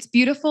it's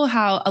beautiful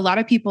how a lot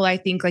of people, I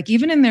think, like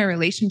even in their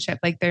relationship,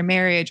 like their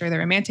marriage or their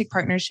romantic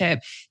partnership,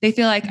 they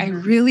feel like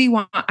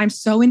I'm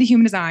so into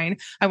human design.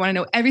 I want to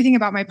know everything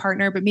about my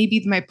partner, but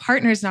maybe my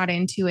partner's not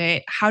into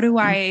it. How do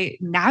I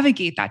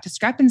navigate that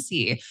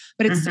discrepancy?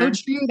 But it's so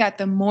true that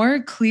the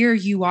more clear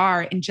you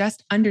are in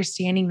just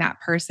understanding that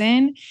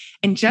person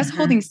and just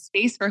holding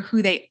space for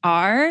who they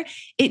are,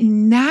 it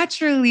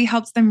naturally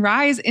helps them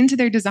rise into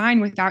their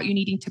design without you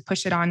needing to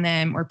push it on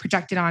them or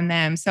project it on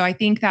them. So I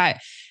think that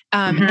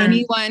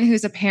anyone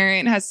who's a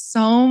parent has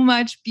so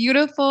much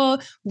beautiful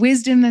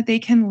wisdom that they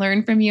can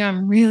learn from you.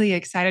 I'm really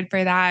excited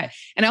for that.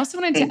 And I also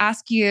wanted to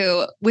ask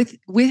you, with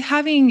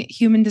having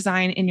human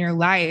design in your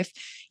life,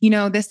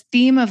 this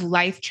theme of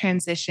life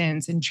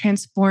transitions and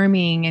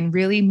transforming and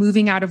really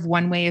moving out of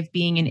one way of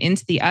being and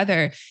into the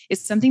other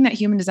is something that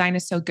human design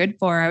is so good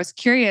for. I was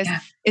curious,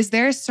 is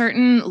there a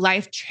certain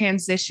life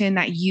transition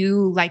that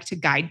you like to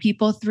guide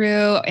people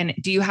through? And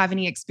do you have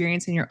any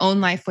experience in your own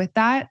life with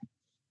that?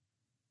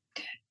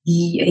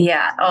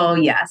 Yeah. Oh,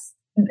 yes.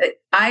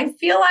 I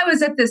feel I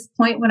was at this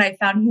point when I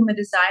found human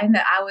design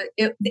that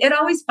it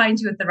always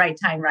finds you at the right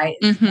time, right?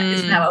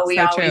 Isn't that what we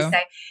always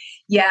say?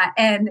 Yeah.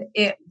 And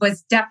it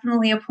was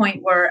definitely a point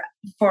where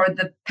for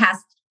the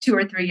past 2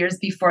 or 3 years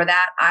before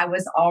that, I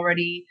was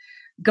already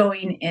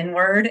going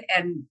inward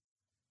and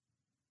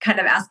kind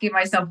of asking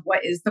myself,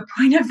 what is the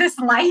point of this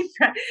life?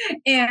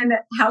 And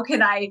how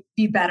can I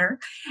be better?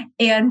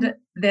 And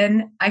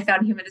then I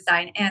found human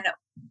design. And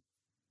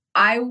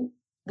I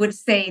would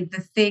say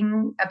the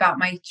thing about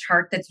my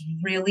chart that's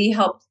really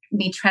helped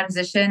me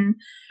transition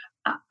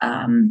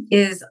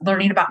is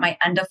learning about my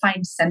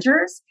undefined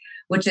centers,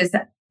 which is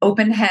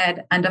open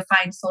head,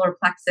 undefined solar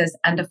plexus,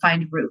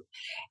 undefined root.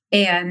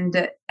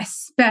 And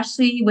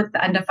especially with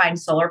the undefined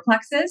solar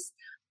plexus,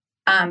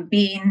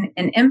 being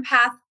an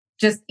empath,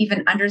 just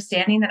even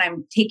understanding that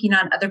I'm taking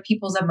on other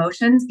people's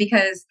emotions,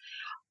 because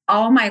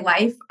all my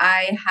life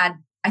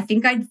I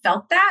think I'd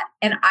felt that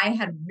and I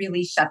had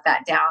really shut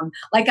that down.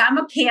 Like I'm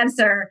a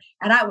Cancer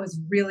and I was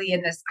really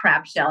in this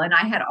crab shell, and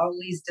I had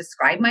always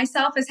described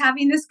myself as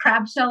having this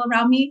crab shell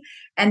around me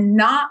and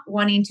not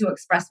wanting to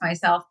express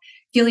myself,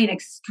 feeling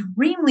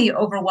extremely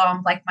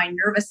overwhelmed. Like my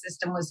nervous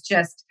system was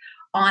just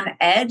on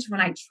edge when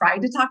I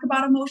tried to talk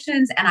about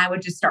emotions, and I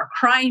would just start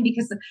crying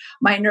because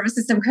my nervous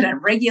system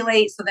couldn't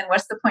regulate. So then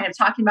what's the point of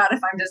talking about if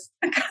I'm just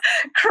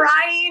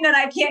crying and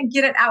I can't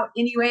get it out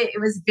anyway? It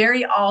was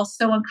all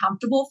so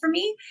uncomfortable for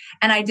me.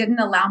 And I didn't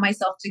allow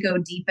myself to go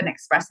deep and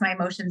express my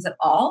emotions at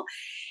all.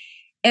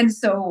 And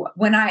so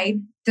when I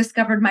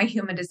discovered my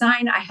human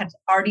design, I had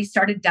already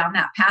started down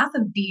that path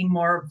of being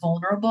more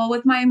vulnerable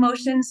with my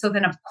emotions. So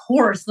then, of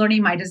course,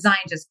 learning my design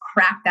just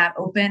cracked that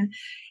open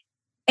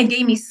and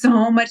gave me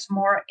so much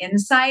more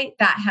insight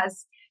that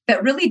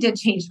really did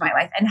change my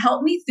life and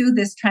help me through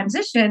this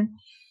transition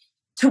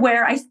to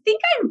where I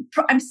think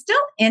I'm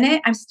still in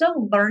it. I'm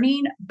still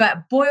learning,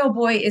 but boy, oh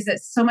boy, is it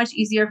so much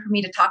easier for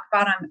me to talk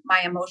about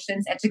my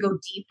emotions and to go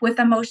deep with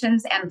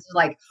emotions and to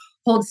like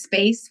hold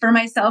space for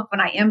myself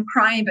when I am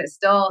crying, but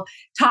still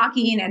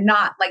talking and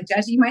not like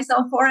judging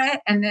myself for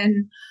it. And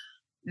then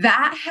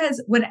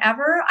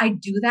whenever I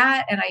do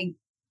that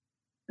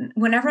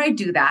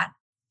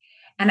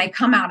and I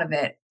come out of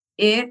it,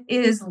 it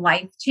is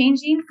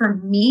life-changing for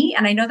me.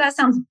 And I know that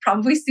sounds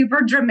probably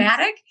super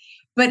dramatic,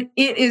 but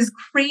it is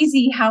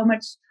crazy how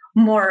much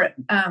more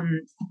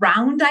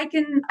round I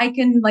can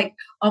like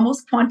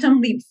almost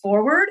quantum leap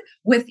forward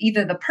with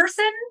either the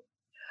person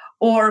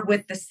or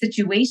with the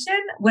situation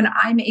when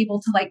I'm able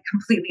to like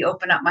completely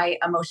open up my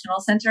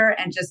emotional center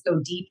and just go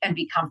deep and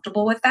be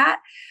comfortable with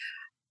that.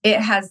 It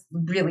has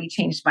really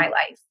changed my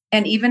life.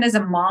 And even as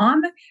a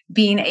mom,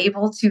 being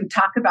able to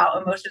talk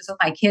about emotions with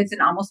my kids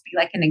and almost be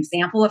like an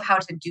example of how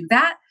to do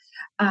that,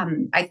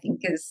 I think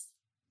is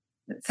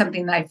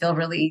something that I feel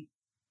really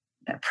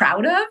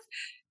proud of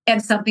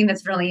and something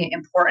that's really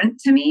important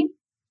to me.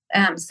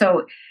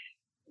 So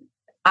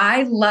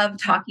I love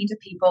talking to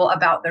people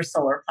about their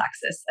solar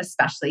plexus,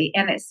 especially.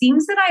 And it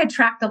seems that I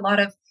attract a lot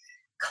of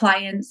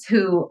clients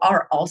who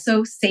are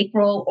also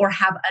sacral or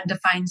have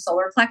undefined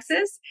solar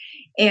plexus.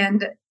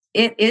 And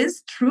it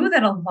is true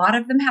that a lot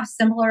of them have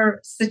similar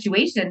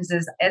situations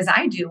as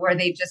I do, where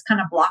they've just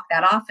kind of blocked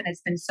that off and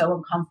it's been so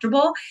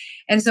uncomfortable.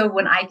 And so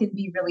when I can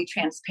be really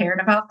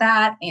transparent about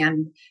that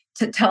and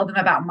to tell them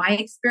about my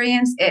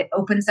experience, it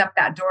opens up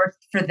that door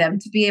for them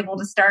to be able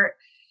to start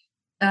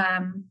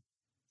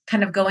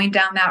kind of going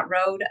down that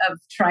road of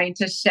trying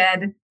to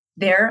shed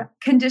their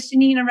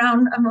conditioning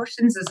around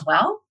emotions as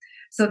well.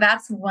 So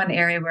that's one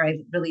area where I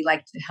really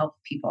like to help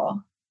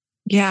people.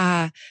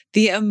 Yeah.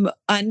 The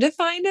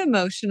undefined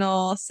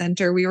emotional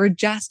center. We were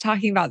just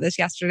talking about this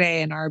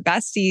yesterday in our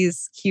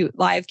besties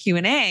live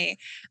Q&A.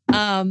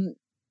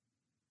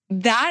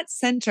 That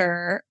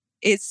center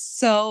is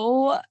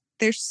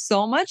there's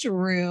so much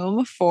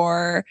room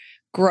for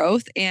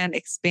growth and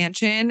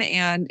expansion,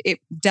 and it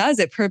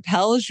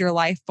propels your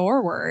life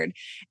forward.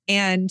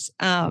 And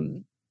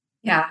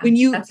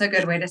that's a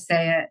good way to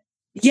say it.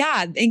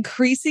 Yeah.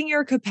 Increasing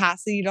your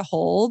capacity to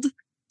hold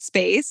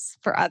space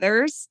for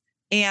others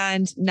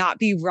and not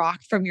be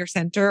rocked from your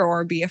center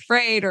or be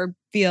afraid or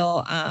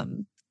feel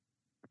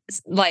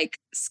like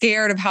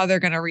scared of how they're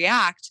going to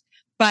react.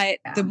 But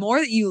the more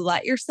that you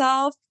let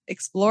yourself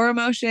explore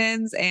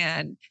emotions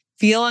and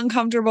feel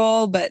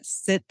uncomfortable, but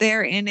sit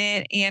there in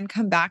it and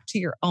come back to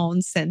your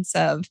own sense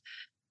of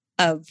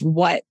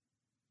what,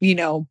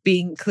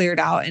 being cleared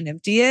out and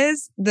empty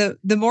is, the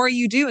more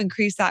you do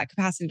increase that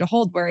capacity to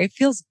hold, where it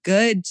feels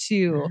good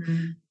to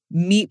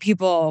meet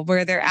people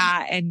where they're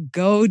at and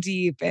go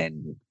deep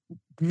and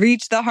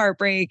reach the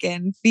heartbreak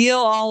and feel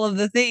all of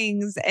the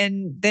things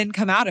and then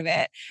come out of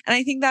it. And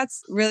I think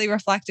that's really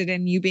reflected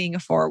in you being a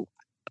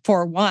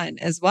 4-1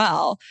 as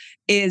well,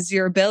 is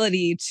your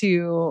ability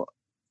to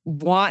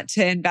want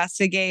to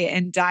investigate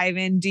and dive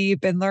in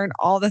deep and learn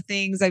all the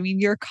things. I mean,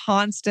 you're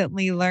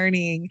constantly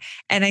learning.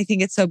 And I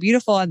think it's so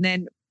beautiful. And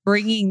then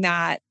bringing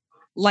that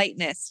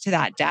lightness to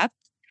that depth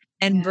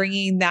and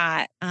bringing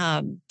that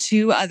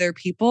to other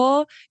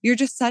people, you're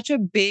just such a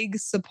big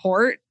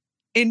support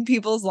in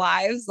people's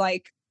lives,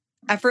 like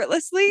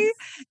effortlessly.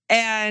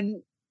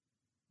 And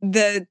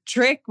the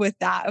trick with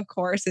that, of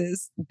course,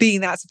 is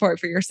being that support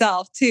for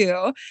yourself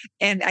too.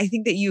 And I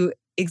think that you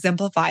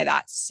exemplify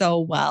that so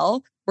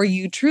well, where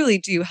you truly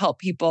do help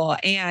people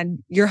and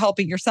you're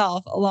helping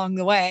yourself along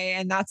the way.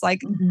 And that's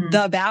like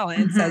the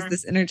balance as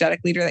this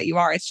energetic leader that you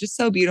are. It's just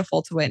so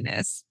beautiful to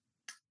witness.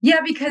 Yeah,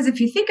 because if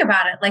you think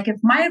about it, like if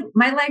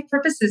my life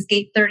purpose is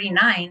gate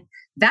 39,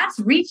 that's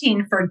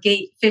reaching for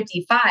gate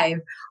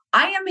 55.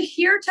 I am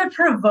here to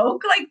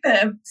provoke like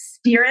the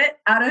spirit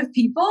out of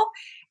people.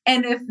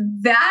 And if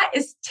that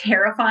is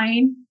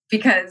terrifying,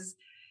 because,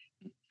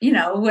 you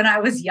know, when I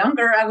was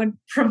younger, I would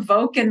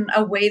provoke in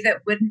a way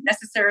that wouldn't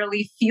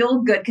necessarily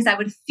feel good because I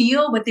would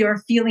feel what they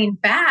were feeling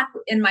back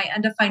in my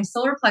undefined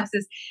solar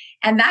plexus.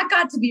 And that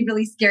got to be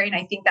really scary. And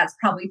I think that's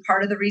probably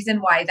part of the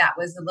reason why that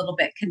was a little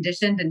bit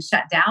conditioned and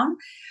shut down.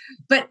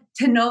 But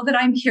to know that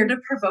I'm here to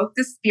provoke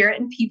the spirit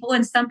in people,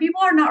 and some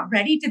people are not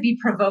ready to be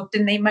provoked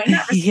and they might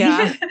not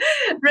receive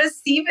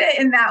it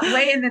in that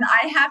way. And then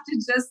I have to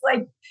just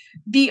like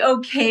be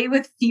okay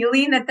with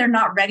feeling that they're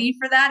not ready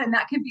for that. And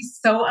that can be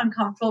so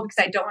uncomfortable because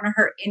I don't want to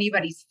hurt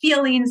anybody's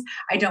feelings.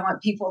 I don't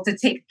want people to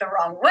take it the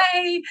wrong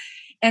way.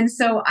 And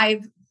so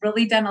I've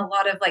really done a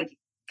lot of like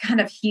kind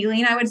of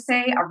healing, I would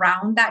say,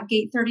 around that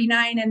gate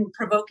 39 and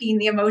provoking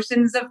the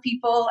emotions of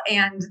people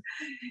and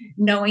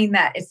knowing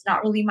that it's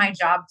not really my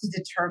job to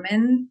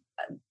determine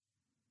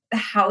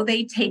how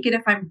they take it.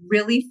 If I'm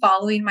really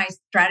following my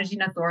strategy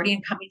and authority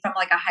and coming from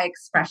like a high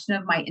expression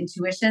of my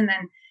intuition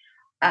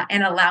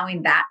and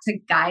allowing that to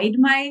guide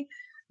my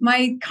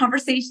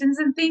conversations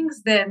and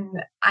things, then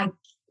I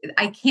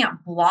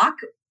can't block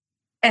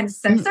and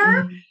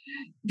censor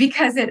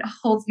because it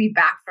holds me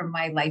back from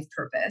my life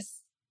purpose.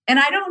 And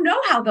I don't know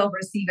how they'll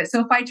receive it. So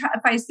if I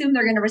assume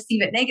they're going to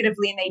receive it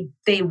negatively and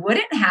they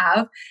wouldn't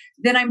have,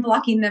 then I'm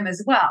blocking them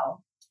as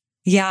well.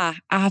 Yeah,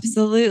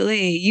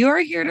 absolutely. You are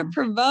here to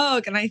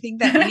provoke. And I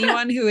think that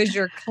anyone who is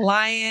your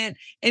client,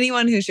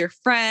 anyone who's your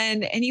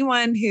friend,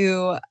 anyone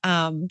who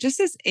just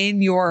is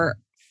in your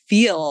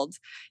field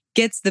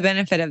gets the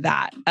benefit of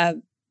that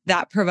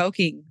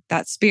provoking,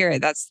 that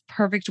spirit. That's the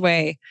perfect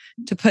way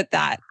to put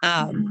that.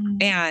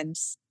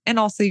 And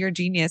also your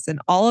genius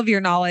and all of your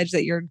knowledge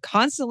that you're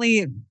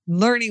constantly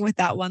learning with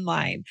that one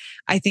line.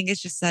 I think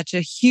it's just such a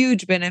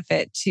huge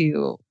benefit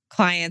to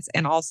clients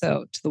and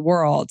also to the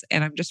world.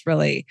 And I'm just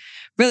really,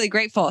 really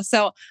grateful.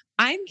 So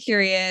I'm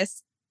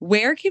curious,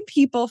 where can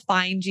people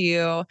find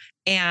you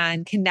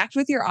and connect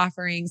with your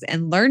offerings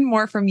and learn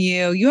more from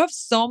you? You have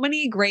so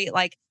many great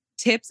like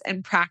tips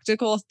and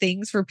practical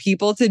things for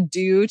people to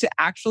do to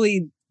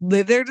actually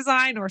live their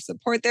design or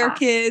support their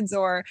kids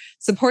or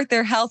support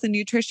their health and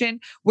nutrition.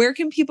 Where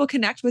can people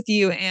connect with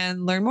you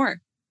and learn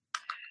more?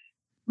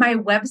 My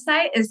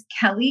website is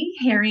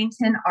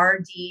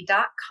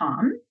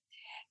kellyharringtonrd.com.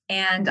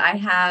 And I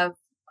have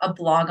a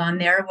blog on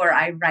there where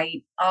I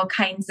write all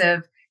kinds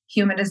of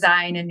human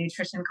design and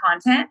nutrition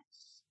content.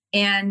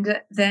 And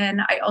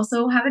then I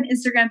also have an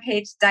Instagram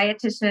page,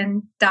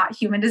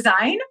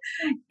 dietitian.humandesign.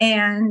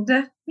 And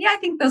I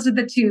think those are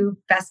the two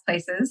best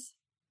places.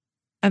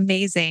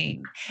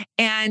 Amazing.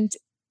 And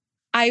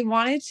I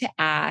wanted to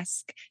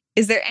ask,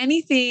 is there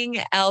anything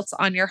else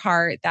on your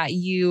heart that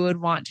you would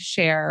want to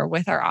share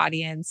with our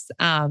audience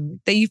that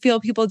you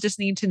feel people just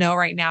need to know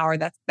right now or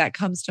that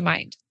comes to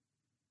mind?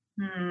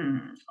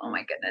 Oh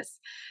my goodness.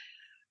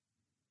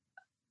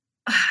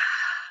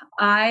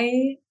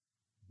 I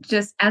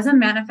just, as a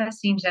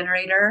manifesting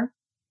generator,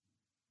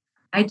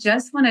 I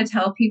just want to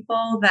tell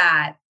people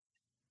that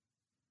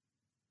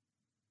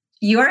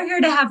you are here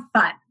to have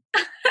fun.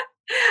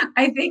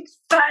 I think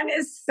fun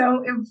is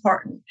so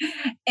important.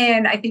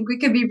 And I think we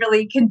could be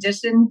really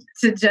conditioned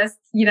to just,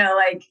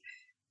 like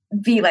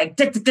be like,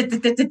 da, da, da, da,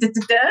 da, da, da,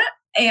 da.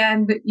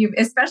 And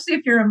especially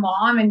if you're a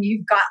mom and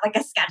you've got like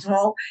a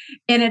schedule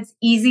and it's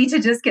easy to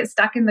just get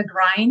stuck in the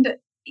grind,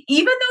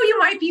 even though you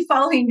might be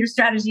following your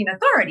strategy and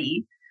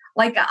authority.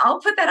 Like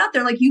I'll put that out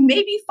there. Like you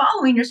may be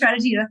following your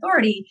strategy and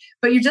authority,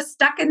 but you're just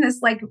stuck in this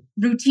like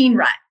routine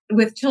rut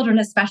with children,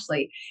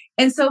 especially.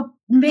 And so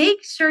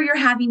make sure you're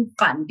having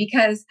fun,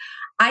 because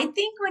I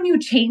think when you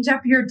change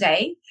up your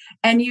day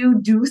and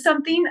you do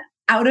something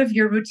out of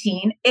your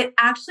routine, it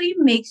actually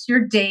makes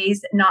your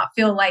days not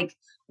feel like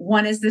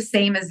one is the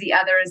same as the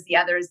other, as the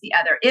other, as the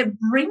other. It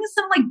brings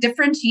some like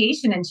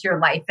differentiation into your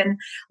life, and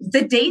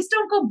the days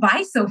don't go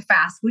by so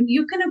fast when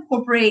you can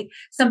incorporate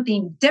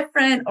something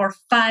different or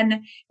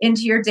fun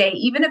into your day,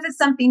 even if it's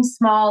something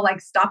small, like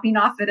stopping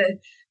off at a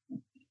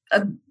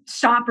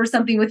shop or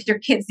something with your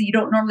kids that you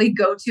don't normally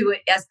go to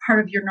as part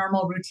of your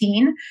normal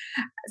routine.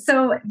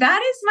 So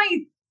that is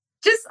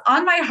just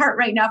on my heart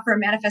right now for a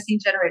manifesting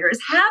generator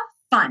is have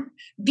fun,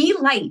 be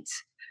light.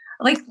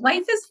 Like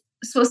life is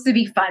supposed to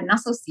be fun, not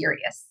so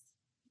serious.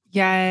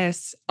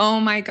 Yes. Oh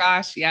my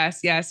gosh. Yes,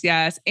 yes,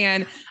 yes.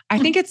 And I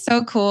think it's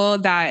so cool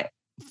that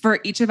for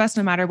each of us,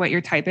 no matter what your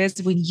type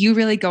is, when you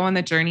really go on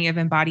the journey of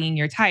embodying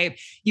your type,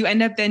 you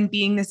end up then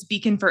being this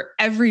beacon for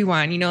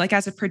everyone, like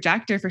as a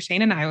projector for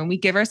Shane and I, when we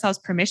give ourselves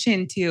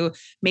permission to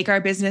make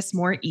our business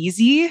more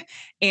easy.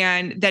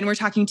 And then we're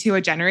talking to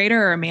a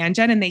generator or a man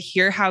gen and they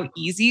hear how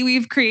easy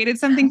we've created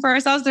something for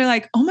ourselves. They're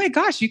like, oh my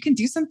gosh, you can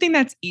do something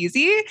that's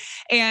easy.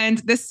 And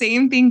the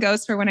same thing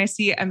goes for when I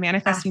see a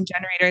manifesting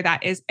generator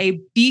that is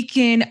a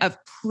beacon of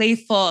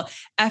playful,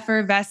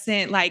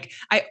 effervescent, like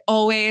I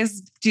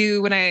always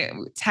do when I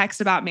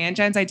text about man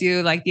gens, I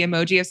do like the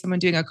emoji of someone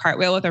doing a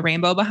cartwheel with a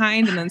rainbow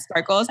behind and then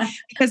sparkles,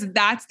 because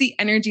that's the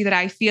energy that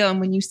I feel. And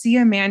when you see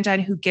a man gen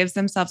who gives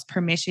themselves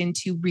permission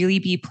to really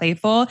be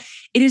playful,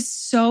 it is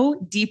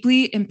so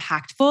deeply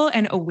impactful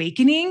and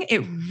awakening. It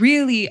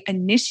really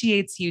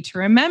initiates you to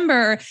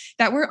remember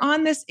that we're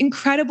on this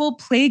incredible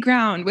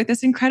playground with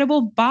this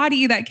incredible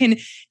body that can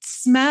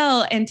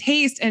smell and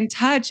taste and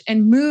touch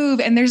and move.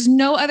 And there's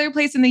no other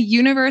place in the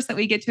universe that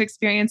we get to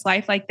experience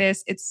life like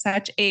this. It's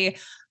such a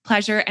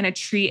pleasure and a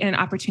treat and an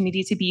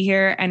opportunity to be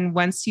here. And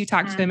once you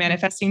talk to a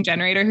manifesting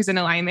generator who's in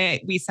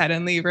alignment, we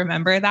suddenly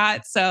remember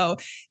that. So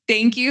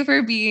thank you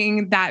for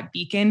being that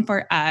beacon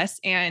for us.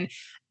 And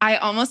I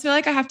almost feel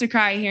like I have to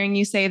cry hearing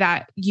you say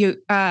that you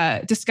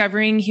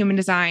discovering human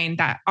design,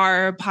 that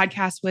our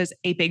podcast was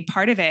a big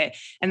part of it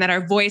and that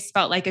our voice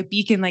felt like a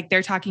beacon, like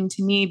they're talking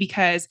to me,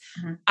 because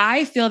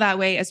I feel that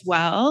way as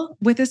well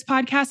with this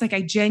podcast. Like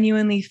I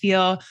genuinely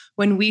feel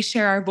when we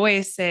share our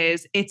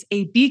voices, it's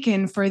a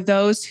beacon for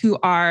those who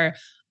are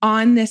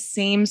on this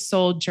same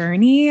soul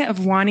journey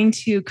of wanting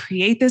to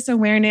create this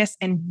awareness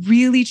and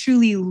really,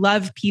 truly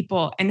love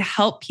people and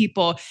help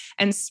people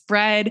and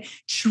spread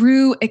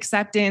true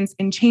acceptance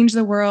and change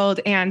the world.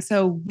 And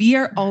so we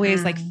are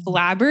always like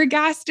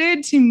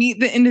flabbergasted to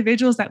meet the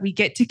individuals that we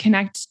get to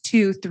connect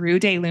to through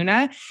Day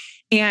Luna.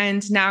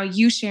 And now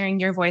you sharing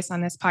your voice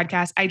on this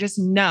podcast, I just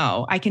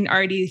know I can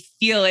already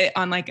feel it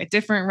on like a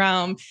different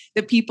realm.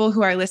 The people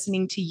who are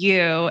listening to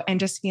you and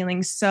just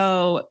feeling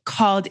so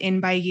called in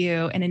by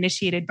you and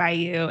initiated by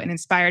you and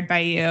inspired by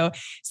you.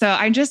 So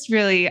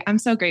I'm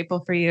so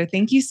grateful for you.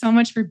 Thank you so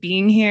much for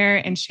being here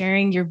and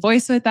sharing your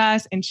voice with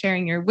us and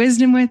sharing your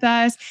wisdom with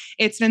us.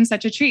 It's been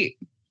such a treat.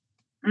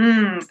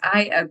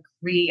 I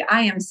agree.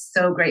 I am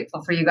so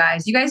grateful for you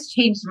guys. You guys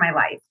changed my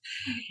life.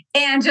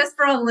 And just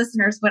for all the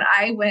listeners, when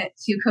I went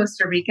to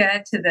Costa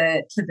Rica to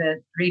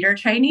the reader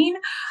training,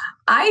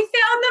 I found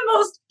the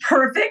most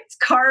perfect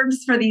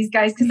cards for these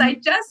guys because I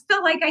just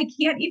feel like I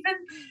can't even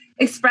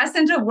express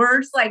into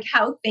words like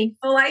how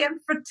thankful I am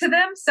to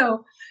them.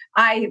 So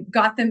I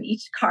got them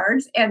each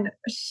cards, and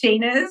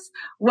Shayna's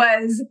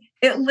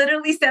it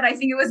literally said, I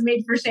think it was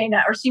made for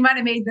Shayna, or she might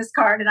have made this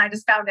card and I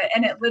just found it.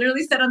 And it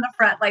literally said on the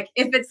front, like,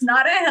 if it's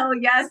not a hell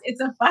yes, it's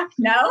a fuck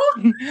no.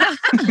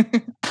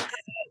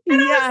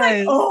 And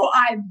I was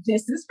like,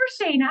 this is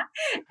for Shayna.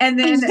 And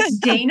then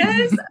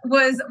Dana's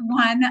was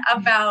one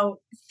about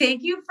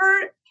thank you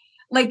for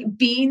like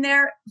being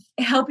there,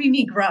 helping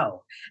me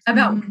grow,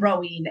 about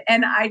growing.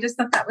 And I just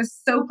thought that was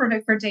so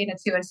perfect for Dana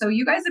too. And so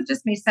you guys have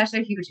just made such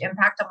a huge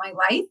impact on my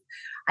life.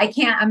 I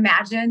can't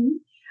imagine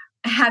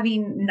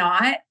having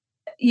not,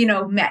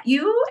 met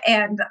you.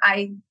 And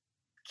I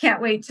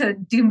can't wait to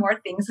do more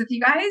things with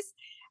you guys.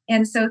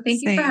 And so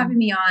thank you for having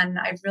me on.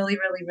 I really,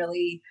 really,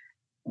 really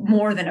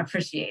more than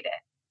appreciate it.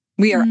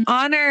 We are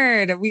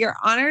honored. We are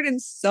honored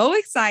and so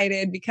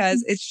excited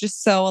because it's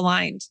just so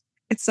aligned.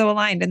 It's so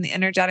aligned and the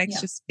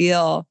energetics just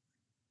feel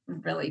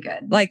really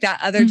good. Like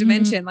that other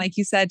dimension, like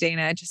you said,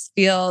 Dana, it just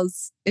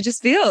feels, it's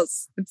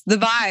the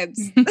vibes.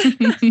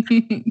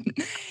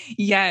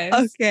 Yes.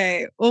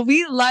 Okay. Well,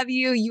 we love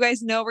you. You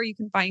guys know where you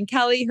can find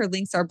Kelly. Her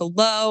links are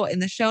below in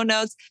the show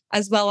notes,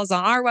 as well as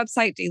on our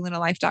website,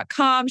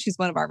 daylunalife.com. She's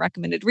one of our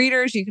recommended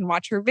readers. You can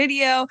watch her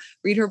video,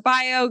 read her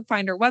bio,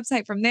 find her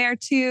website from there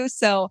too.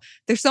 So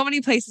there's so many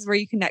places where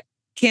you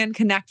can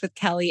connect with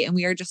Kelly. And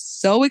we are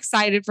just so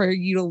excited for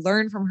you to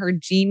learn from her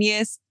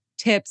genius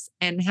tips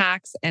and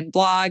hacks and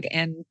blog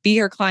and be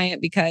her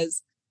client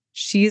because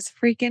she's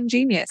freaking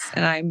genius.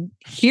 And I'm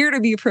here to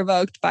be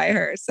provoked by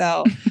her.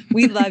 So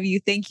we love you.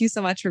 Thank you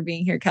so much for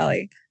being here,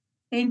 Kelly.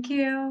 Thank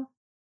you.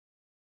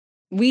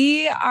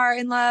 We are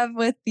in love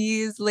with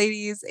these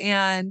ladies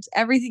and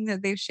everything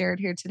that they've shared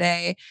here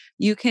today.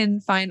 You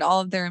can find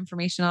all of their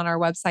information on our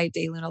website,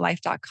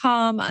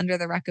 daylunalife.com, under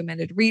the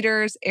recommended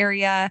readers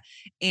area,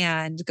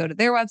 and go to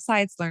their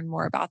websites, learn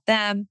more about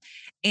them.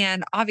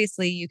 And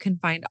obviously, you can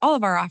find all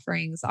of our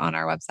offerings on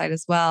our website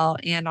as well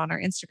and on our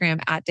Instagram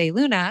at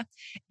dayluna.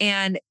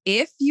 And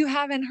if you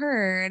haven't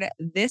heard,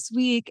 this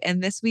week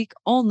and this week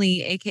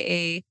only,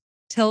 aka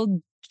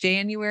till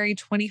January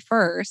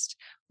 21st,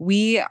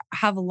 we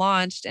have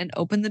launched and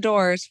opened the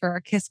doors for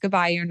our Kiss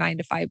Goodbye Your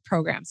 9-to-5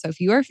 program. So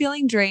if you are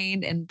feeling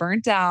drained and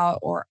burnt out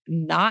or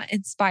not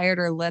inspired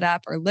or lit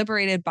up or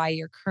liberated by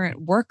your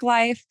current work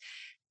life,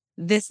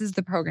 this is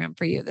the program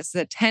for you. This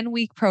is a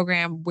 10-week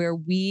program where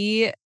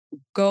we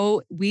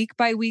go week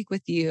by week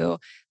with you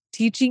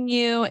teaching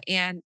you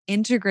and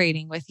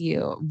integrating with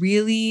you,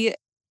 really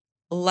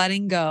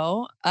letting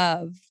go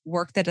of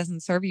work that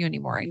doesn't serve you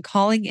anymore and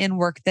calling in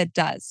work that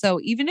does. So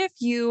even if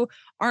you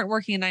aren't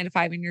working a 9 to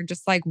 5 and you're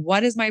just like,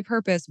 what is my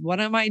purpose? What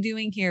am I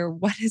doing here?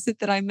 What is it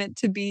that I'm meant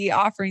to be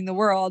offering the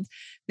world?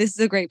 This is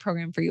a great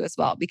program for you as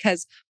well,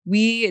 because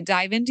we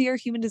dive into your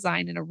human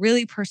design in a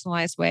really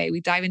personalized way.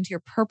 We dive into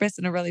your purpose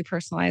in a really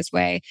personalized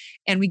way.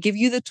 And we give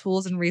you the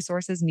tools and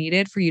resources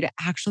needed for you to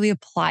actually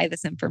apply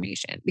this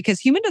information, because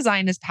human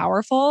design is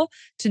powerful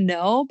to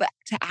know, but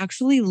to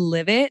actually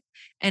live it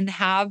and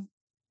have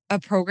a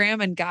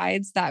program and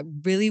guides that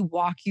really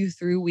walk you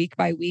through week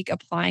by week,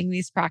 applying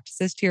these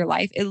practices to your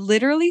life, it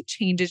literally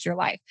changes your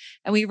life.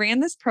 And we ran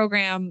this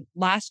program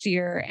last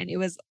year and it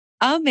was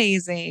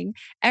amazing.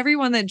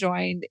 Everyone that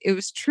joined, it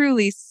was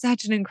truly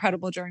such an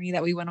incredible journey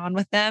that we went on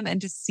with them.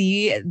 And to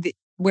see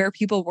where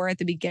people were at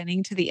the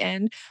beginning to the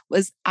end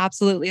was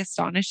absolutely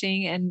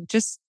astonishing. And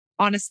just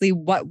honestly,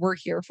 what we're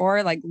here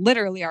for, like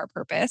literally our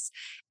purpose.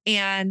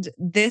 And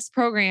this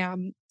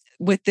program,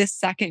 with this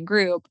second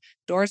group,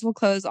 doors will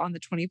close on the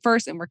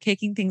 21st, and we're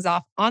kicking things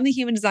off on the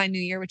Human Design New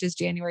Year, which is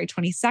January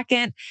 22nd,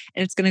 and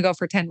it's going to go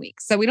for 10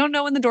 weeks. So we don't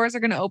know when the doors are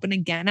going to open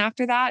again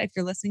after that. If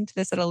you're listening to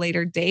this at a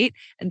later date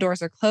and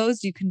doors are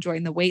closed, you can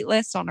join the wait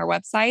list on our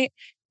website.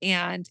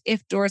 And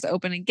if doors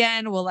open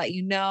again, we'll let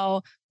you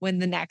know when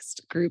the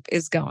next group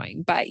is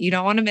going. But you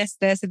don't want to miss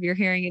this. If you're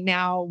hearing it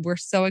now, we're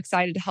so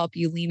excited to help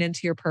you lean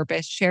into your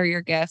purpose, share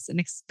your gifts, and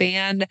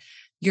expand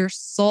your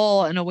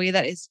soul in a way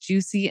that is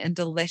juicy and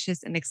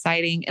delicious and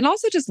exciting. And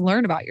also just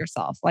learn about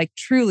yourself. Like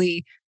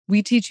truly,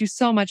 we teach you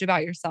so much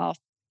about yourself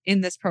in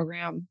this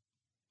program.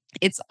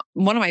 It's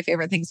one of my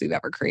favorite things we've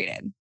ever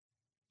created.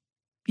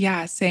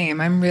 Yeah,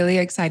 same. I'm really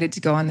excited to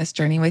go on this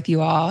journey with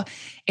you all.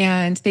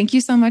 And thank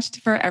you so much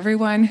for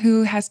everyone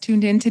who has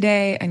tuned in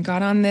today and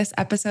got on this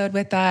episode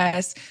with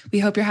us. We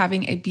hope you're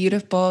having a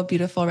beautiful,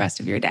 beautiful rest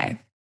of your day.